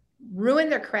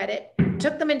 ruined their credit,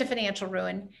 took them into financial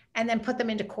ruin, and then put them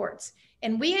into courts.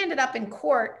 And we ended up in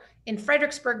court in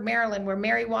Fredericksburg, Maryland, where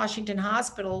Mary Washington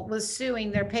Hospital was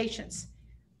suing their patients.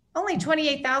 Only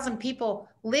 28,000 people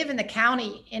live in the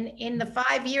county. In the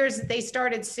 5 years that they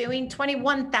started suing,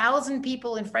 21,000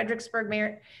 people in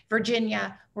Fredericksburg,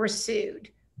 Virginia were sued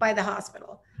by the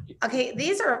hospital. Okay,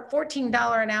 these are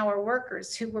 $14 an hour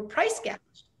workers who were price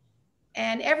gouged.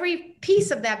 And every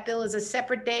piece of that bill is a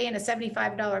separate day and a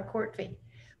 $75 court fee.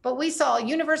 But we saw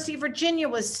University of Virginia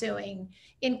was suing.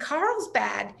 In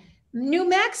Carlsbad, New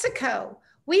Mexico,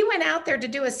 we went out there to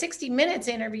do a 60 Minutes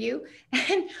interview,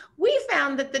 and we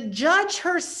found that the judge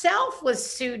herself was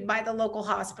sued by the local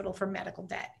hospital for medical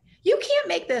debt. You can't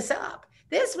make this up.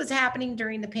 This was happening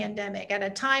during the pandemic at a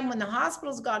time when the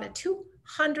hospitals got a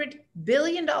 $200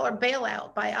 billion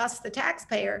bailout by us, the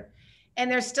taxpayer, and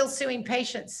they're still suing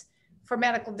patients for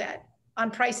medical debt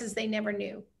on prices they never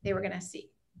knew they were going to see.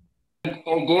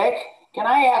 Hey, Dick, can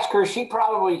I ask her? She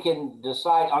probably can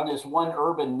decide on this one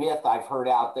urban myth I've heard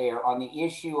out there on the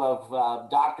issue of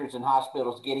doctors and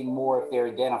hospitals getting more if they're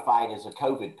identified as a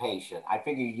COVID patient. I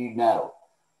figure you know.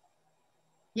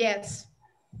 Yes.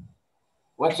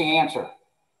 What's the answer?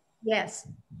 Yes.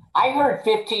 I heard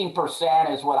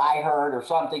 15% is what I heard, or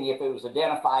something, if it was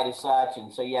identified as such.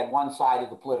 And so you had one side of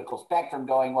the political spectrum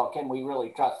going, well, can we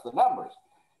really trust the numbers?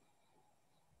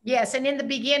 Yes, and in the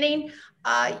beginning,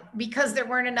 because there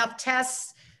weren't enough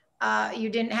tests, you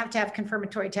didn't have to have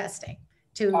confirmatory testing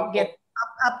to get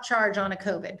upcharge on a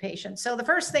COVID patient. So the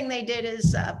first thing they did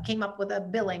is came up with a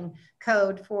billing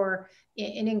code for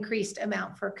an increased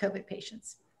amount for COVID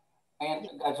patients. And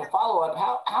as a follow-up,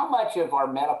 how much of our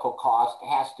medical cost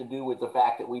has to do with the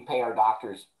fact that we pay our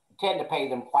doctors, tend to pay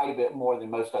them quite a bit more than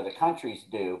most other countries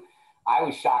do? I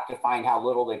was shocked to find how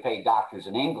little they pay doctors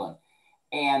in England.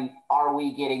 And are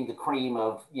we getting the cream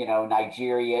of, you know,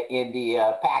 Nigeria,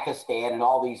 India, Pakistan, and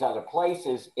all these other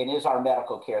places? And is our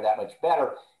medical care that much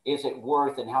better? Is it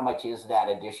worth, and how much is that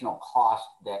additional cost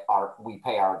that we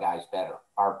pay our guys better,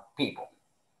 our people,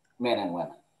 men and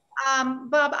women?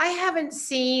 Bob, I haven't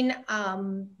seen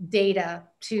data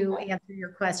to answer your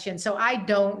question, so I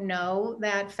don't know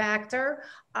that factor.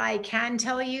 I can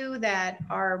tell you that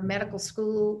our medical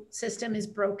school system is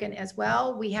broken as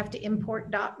well. We have to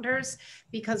import doctors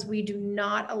because we do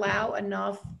not allow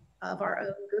enough of our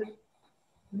own good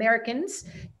Americans,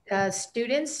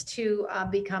 students to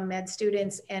become med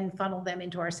students and funnel them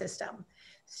into our system.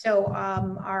 So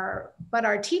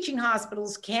our teaching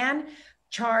hospitals can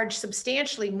charge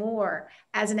substantially more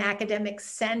as an academic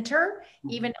center,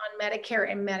 even on Medicare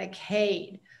and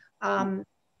Medicaid. And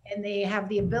they have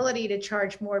the ability to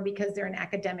charge more because they're an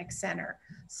academic center.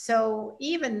 So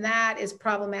even that is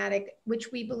problematic,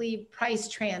 which we believe price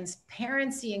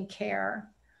transparency in care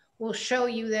will show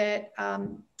you that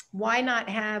why not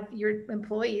have your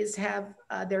employees have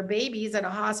their babies at a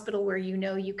hospital where you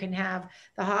know you can have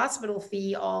the hospital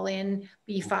fee all in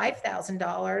be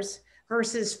 $5,000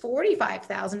 versus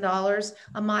 $45,000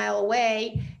 a mile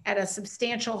away at a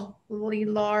substantially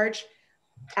large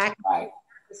academic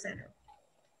center.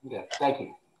 Yeah, thank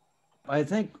you. I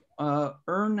think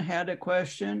Ern had a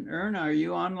question. Ern, are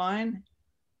you online?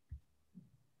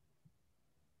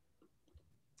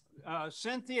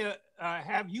 Cynthia,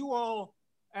 have you all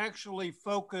actually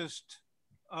focused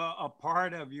a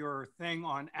part of your thing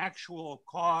on actual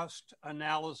cost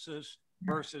analysis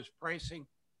versus pricing?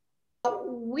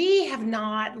 We have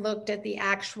not looked at the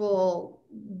actual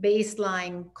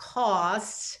baseline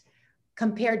costs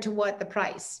compared to what the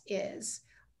price is.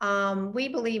 We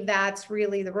believe that's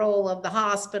really the role of the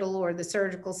hospital or the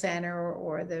surgical center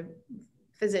or the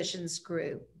physician's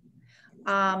group.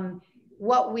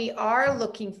 What we are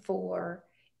looking for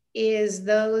is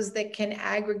those that can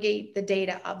aggregate the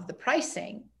data of the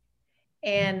pricing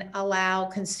and allow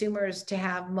consumers to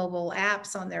have mobile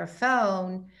apps on their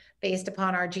phone based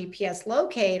upon our GPS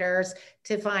locators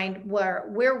to find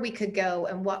where we could go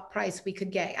and what price we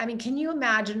could get. I mean, can you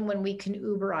imagine when we can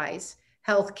Uberize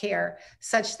healthcare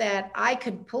such that I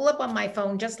could pull up on my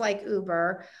phone, just like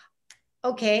Uber,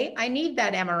 okay, I need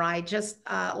that MRI, just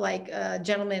like a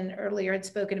gentleman earlier had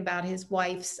spoken about his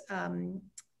wife's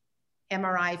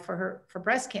MRI for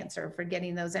breast cancer, for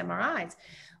getting those MRIs.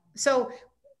 So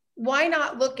why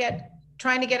not look at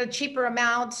trying to get a cheaper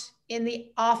amount in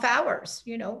the off hours?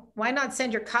 You know, why not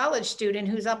send your college student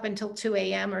who's up until 2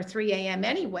 a.m. or 3 a.m.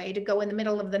 anyway to go in the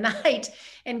middle of the night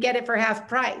and get it for half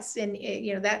price? And,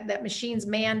 you know, that machine's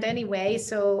manned anyway.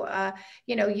 So,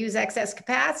 you know, use excess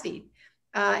capacity.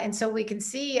 And so we can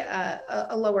see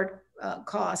a lower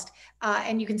cost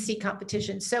and you can see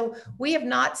competition. So we have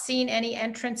not seen any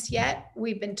entrants yet.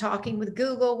 We've been talking with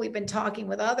Google. We've been talking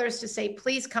with others to say,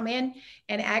 please come in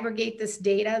and aggregate this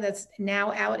data that's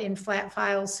now out in flat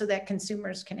files so that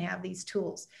consumers can have these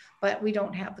tools. But we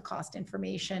don't have the cost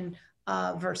information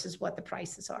versus what the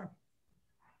prices are.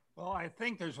 Well, I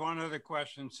think there's one other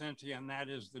question, Cynthia, and that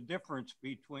is the difference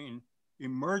between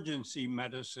emergency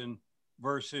medicine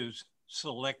versus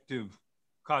selective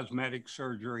cosmetic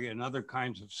surgery and other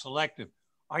kinds of selective.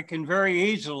 I can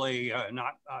very easily,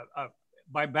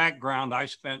 by background, I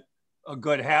spent a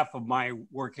good half of my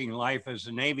working life as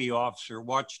a Navy officer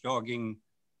watchdogging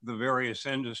the various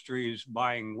industries,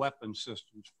 buying weapon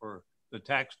systems for the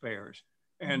taxpayers.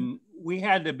 And we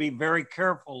had to be very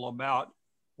careful about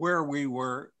where we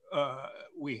were,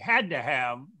 we had to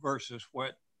have versus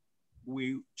what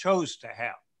we chose to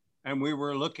have. And we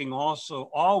were looking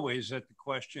also always at the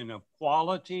question of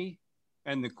quality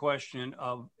and the question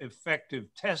of effective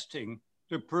testing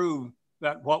to prove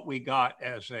that what we got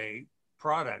as a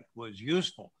product was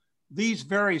useful. These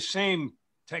very same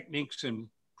techniques and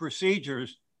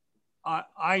procedures,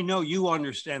 I know you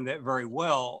understand that very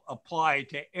well, apply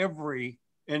to every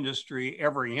industry,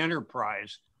 every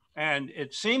enterprise. And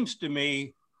it seems to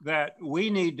me that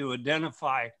we need to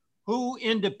identify who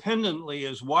independently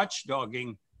is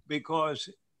watchdogging, because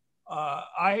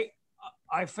I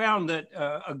found that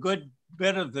a good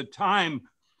bit of the time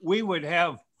we would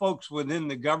have folks within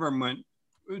the government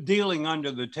dealing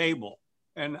under the table,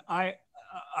 and I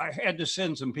had to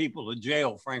send some people to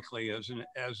jail, frankly,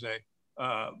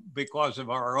 because of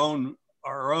our own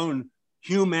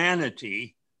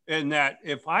humanity. In that,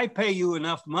 if I pay you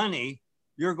enough money,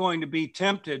 you're going to be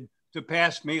tempted to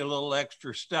pass me a little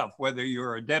extra stuff, whether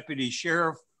you're a deputy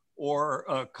sheriff or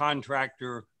a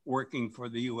contractor working for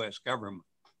the U.S. government.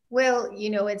 Well,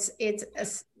 you know, it's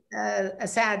a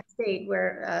sad state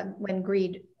where when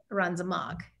greed runs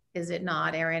amok, is it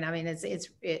not, Aaron? I mean, Ern,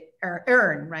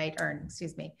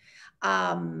 excuse me.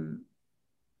 You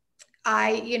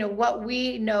know, what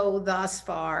we know thus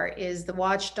far is the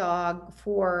watchdog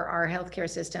for our healthcare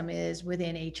system is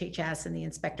within HHS and the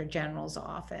Inspector General's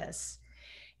office.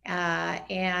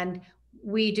 And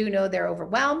we do know they're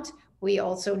overwhelmed. We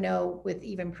also know with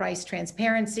even price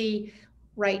transparency,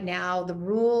 right now, the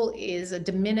rule is a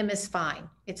de minimis fine.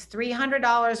 It's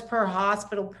 $300 per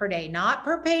hospital per day, not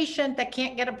per patient that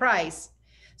can't get a price.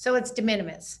 So it's de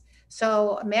minimis.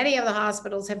 So many of the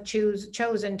hospitals have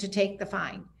chosen to take the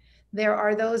fine. There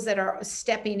are those that are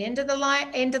stepping into the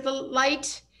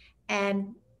light,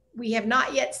 and we have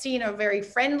not yet seen a very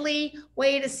friendly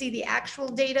way to see the actual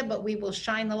data, but we will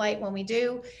shine the light when we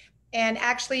do. And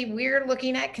actually, we're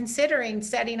looking at considering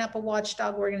setting up a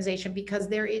watchdog organization, because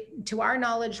to our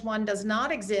knowledge, one does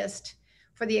not exist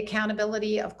for the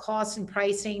accountability of costs and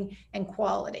pricing and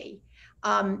quality.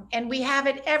 And we have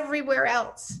it everywhere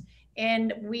else.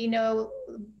 And we know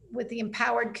with the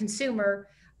empowered consumer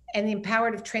and the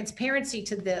empowered of transparency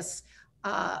to this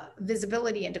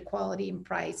visibility into quality and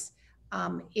price,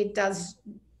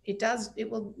 it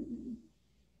will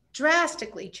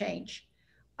drastically change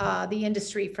the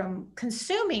industry from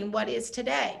consuming what is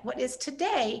today. What is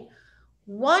today,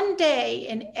 1 day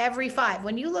in every 5.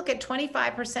 When you look at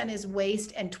 25% is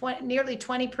waste, and nearly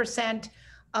 20%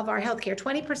 of our healthcare,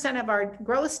 20% of our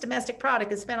gross domestic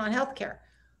product is spent on healthcare.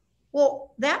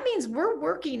 Well, that means we're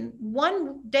working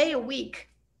 1 day a week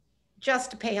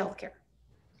just to pay healthcare.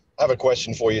 I have a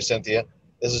question for you, Cynthia.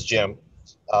 This is Jim.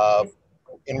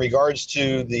 In regards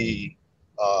to the,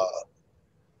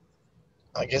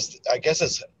 I guess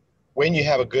it's when you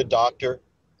have a good doctor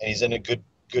and he's in a good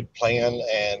plan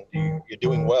and you're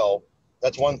doing well,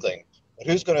 that's one thing. But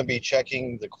who's going to be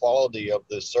checking the quality of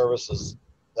the services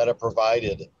that are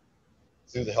provided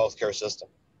through the healthcare system?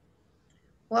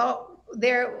 Well,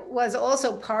 there was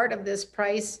also part of this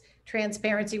price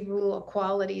transparency rule, a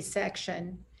quality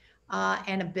section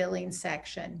and a billing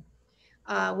section,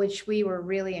 which we were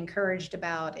really encouraged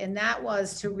about. And that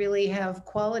was to really have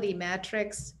quality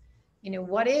metrics. You know,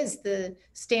 what is the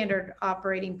standard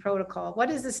operating protocol? What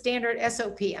is the standard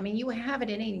SOP? I mean, you have it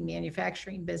in any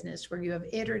manufacturing business where you have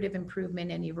iterative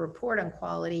improvement and you report on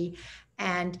quality.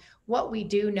 And what we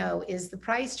do know is the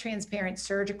price transparent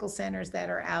surgical centers that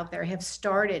are out there have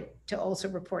started to also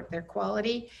report their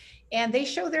quality, and they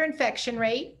show their infection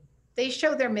rate, they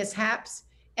show their mishaps,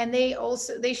 and they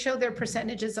show their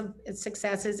percentages of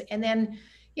successes. And then,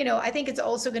 you know, I think it's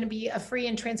also going to be a free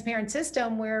and transparent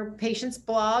system where patients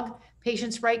blog,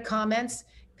 patients write comments,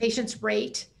 patients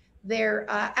rate their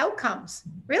outcomes.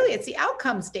 Really, it's the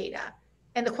outcomes data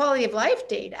and the quality of life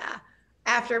data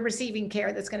after receiving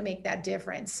care that's going to make that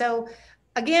difference. So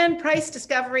again, price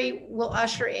discovery will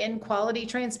usher in quality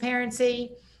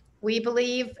transparency, we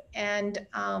believe, and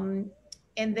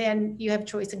then you have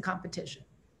choice and competition.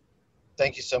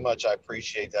 Thank you so much. I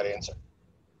appreciate that answer.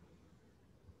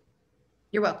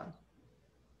 You're welcome.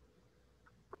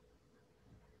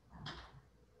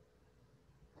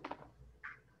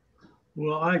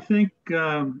 Well, I think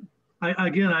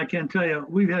I can tell you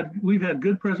we've had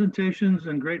good presentations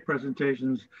and great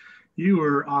presentations. You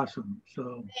were awesome.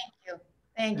 So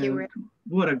thank you, Rick.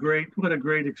 What a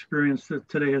great experience that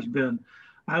today has been.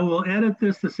 I will edit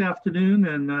this afternoon,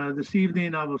 and this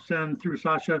evening I will send through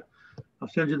Sasha. I'll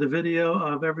send you the video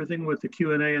of everything with the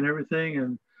Q&A and everything.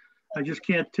 And I just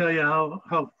can't tell you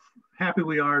how happy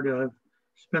we are to have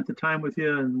spent the time with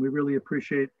you, and we really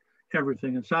appreciate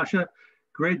everything. And Sasha,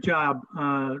 great job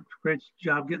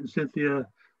getting Cynthia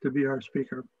to be our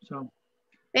speaker. So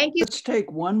thank you. Let's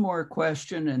take one more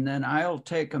question, and then I'll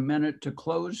take a minute to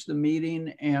close the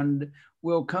meeting, and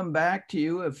we'll come back to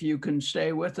you if you can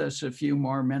stay with us a few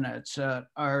more minutes.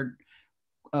 Our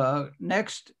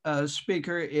next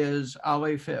speaker is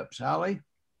Ali Phipps. Ali?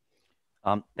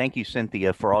 Thank you,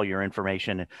 Cynthia, for all your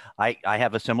information. I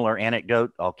have a similar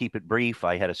anecdote. I'll keep it brief.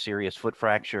 I had a serious foot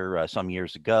fracture some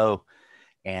years ago,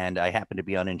 and I happened to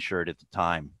be uninsured at the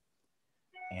time.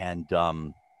 And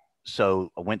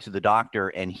so I went to the doctor,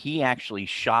 and he actually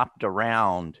shopped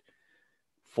around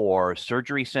for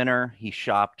surgery center. He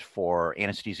shopped for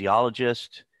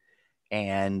anesthesiologist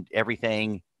and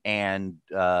everything. And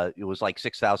it was like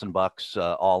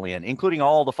 $6,000 all in, including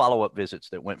all the follow-up visits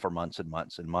that went for months and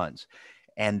months and months.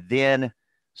 And then,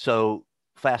 so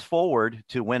fast forward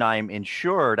to when I'm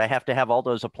insured, I have to have all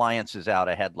those appliances out.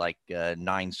 I had like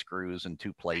 9 screws and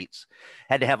 2 plates,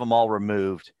 had to have them all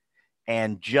removed.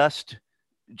 And just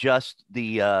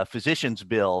the physician's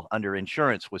bill under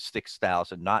insurance was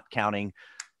 $6,000, not counting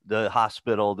the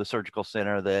hospital, the surgical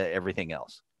center, everything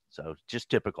else. So just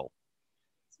typical.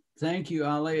 Thank you,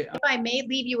 Ali. If I may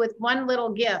leave you with one little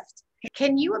gift.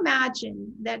 Can you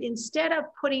imagine that instead of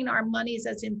putting our monies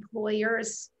as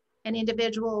employers and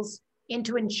individuals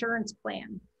into insurance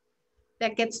plan,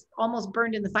 that gets almost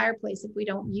burned in the fireplace if we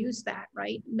don't use that,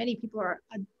 right? Many people are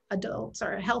adults,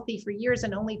 are healthy for years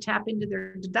and only tap into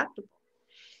their deductible.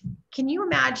 Can you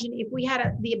imagine if we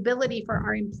had the ability for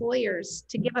our employers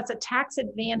to give us a tax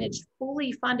advantaged,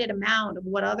 fully funded amount of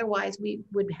what otherwise we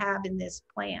would have in this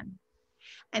plan?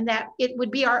 And that it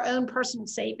would be our own personal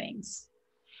savings,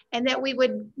 and that we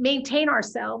would maintain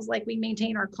ourselves like we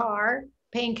maintain our car,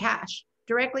 paying cash,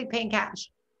 directly paying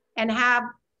cash, and have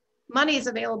monies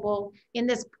available in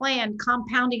this plan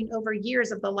compounding over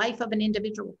years of the life of an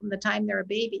individual from the time they're a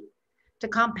baby to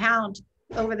compound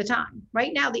over the time.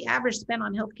 Right now, the average spend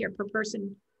on healthcare per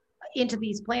person into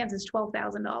these plans is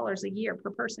 $12,000 a year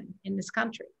per person in this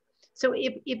country. So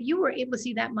if you were able to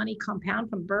see that money compound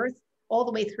from birth all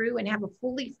the way through and have a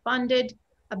fully funded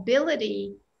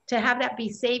ability to have that be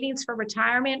savings for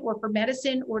retirement or for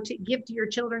medicine or to give to your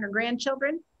children or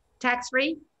grandchildren,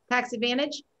 tax-free, tax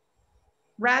advantage,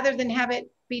 rather than have it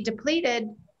be depleted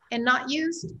and not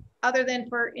used other than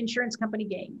for insurance company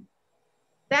gain.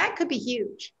 That could be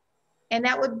huge. And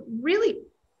that would really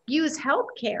use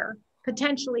healthcare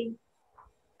potentially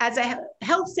as a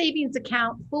health savings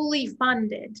account fully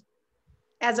funded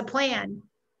as a plan.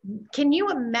 Can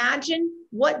you imagine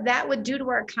what that would do to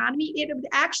our economy? It would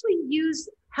actually use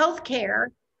healthcare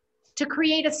to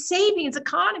create a savings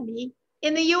economy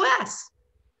in the US.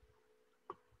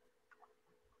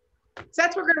 So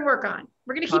that's what we're going to work on.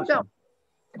 We're going to keep going.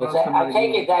 I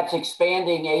take it that's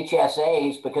expanding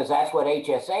HSAs, because that's what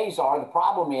HSAs are. The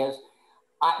problem is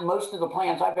most of the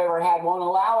plans I've ever had won't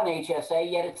allow an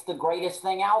HSA, yet it's the greatest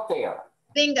thing out there.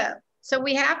 Bingo. So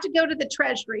we have to go to the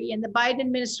Treasury and the Biden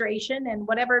administration and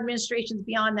whatever administration's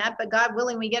beyond that, but God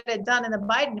willing, we get it done in the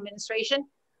Biden administration.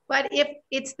 But if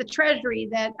it's the Treasury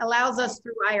that allows us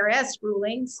through IRS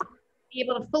rulings, be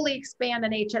able to fully expand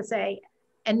an HSA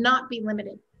and not be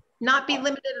limited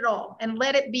at all, and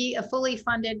let it be a fully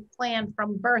funded plan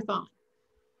from birth on.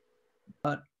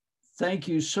 Thank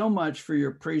you so much for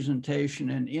your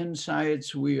presentation and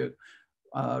insights. We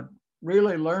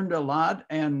really learned a lot,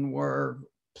 and we're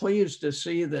pleased to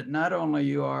see that not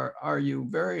only are you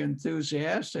very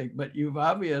enthusiastic, but you've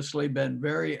obviously been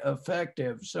very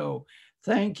effective. So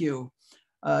thank you.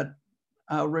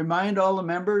 I'll remind all the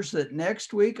members that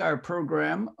next week our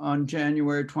program on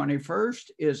January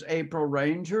 21st is April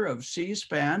Ranger of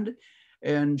C-SPAN,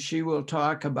 and she will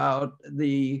talk about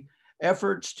the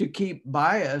efforts to keep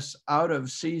bias out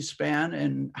of C-SPAN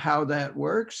and how that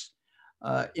works.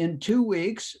 In 2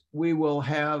 weeks, we will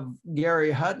have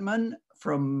Gary Huttman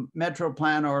from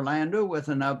Metroplan Orlando with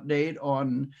an update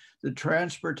on the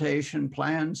transportation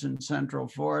plans in Central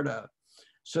Florida.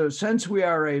 So since we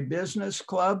are a business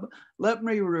club, let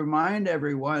me remind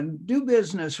everyone, do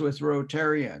business with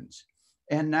Rotarians.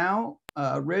 And now,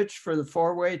 Rich, for the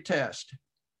four-way test.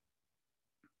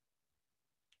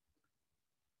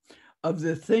 Of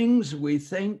the things we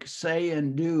think, say,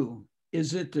 and do,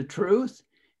 is it the truth?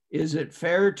 Is it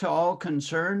fair to all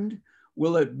concerned?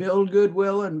 Will it build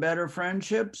goodwill and better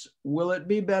friendships? Will it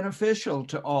be beneficial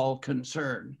to all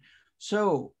concerned?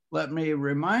 So let me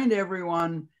remind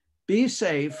everyone, be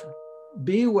safe,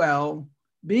 be well,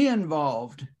 be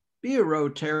involved, be a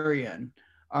Rotarian.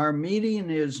 Our meeting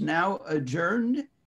is now adjourned,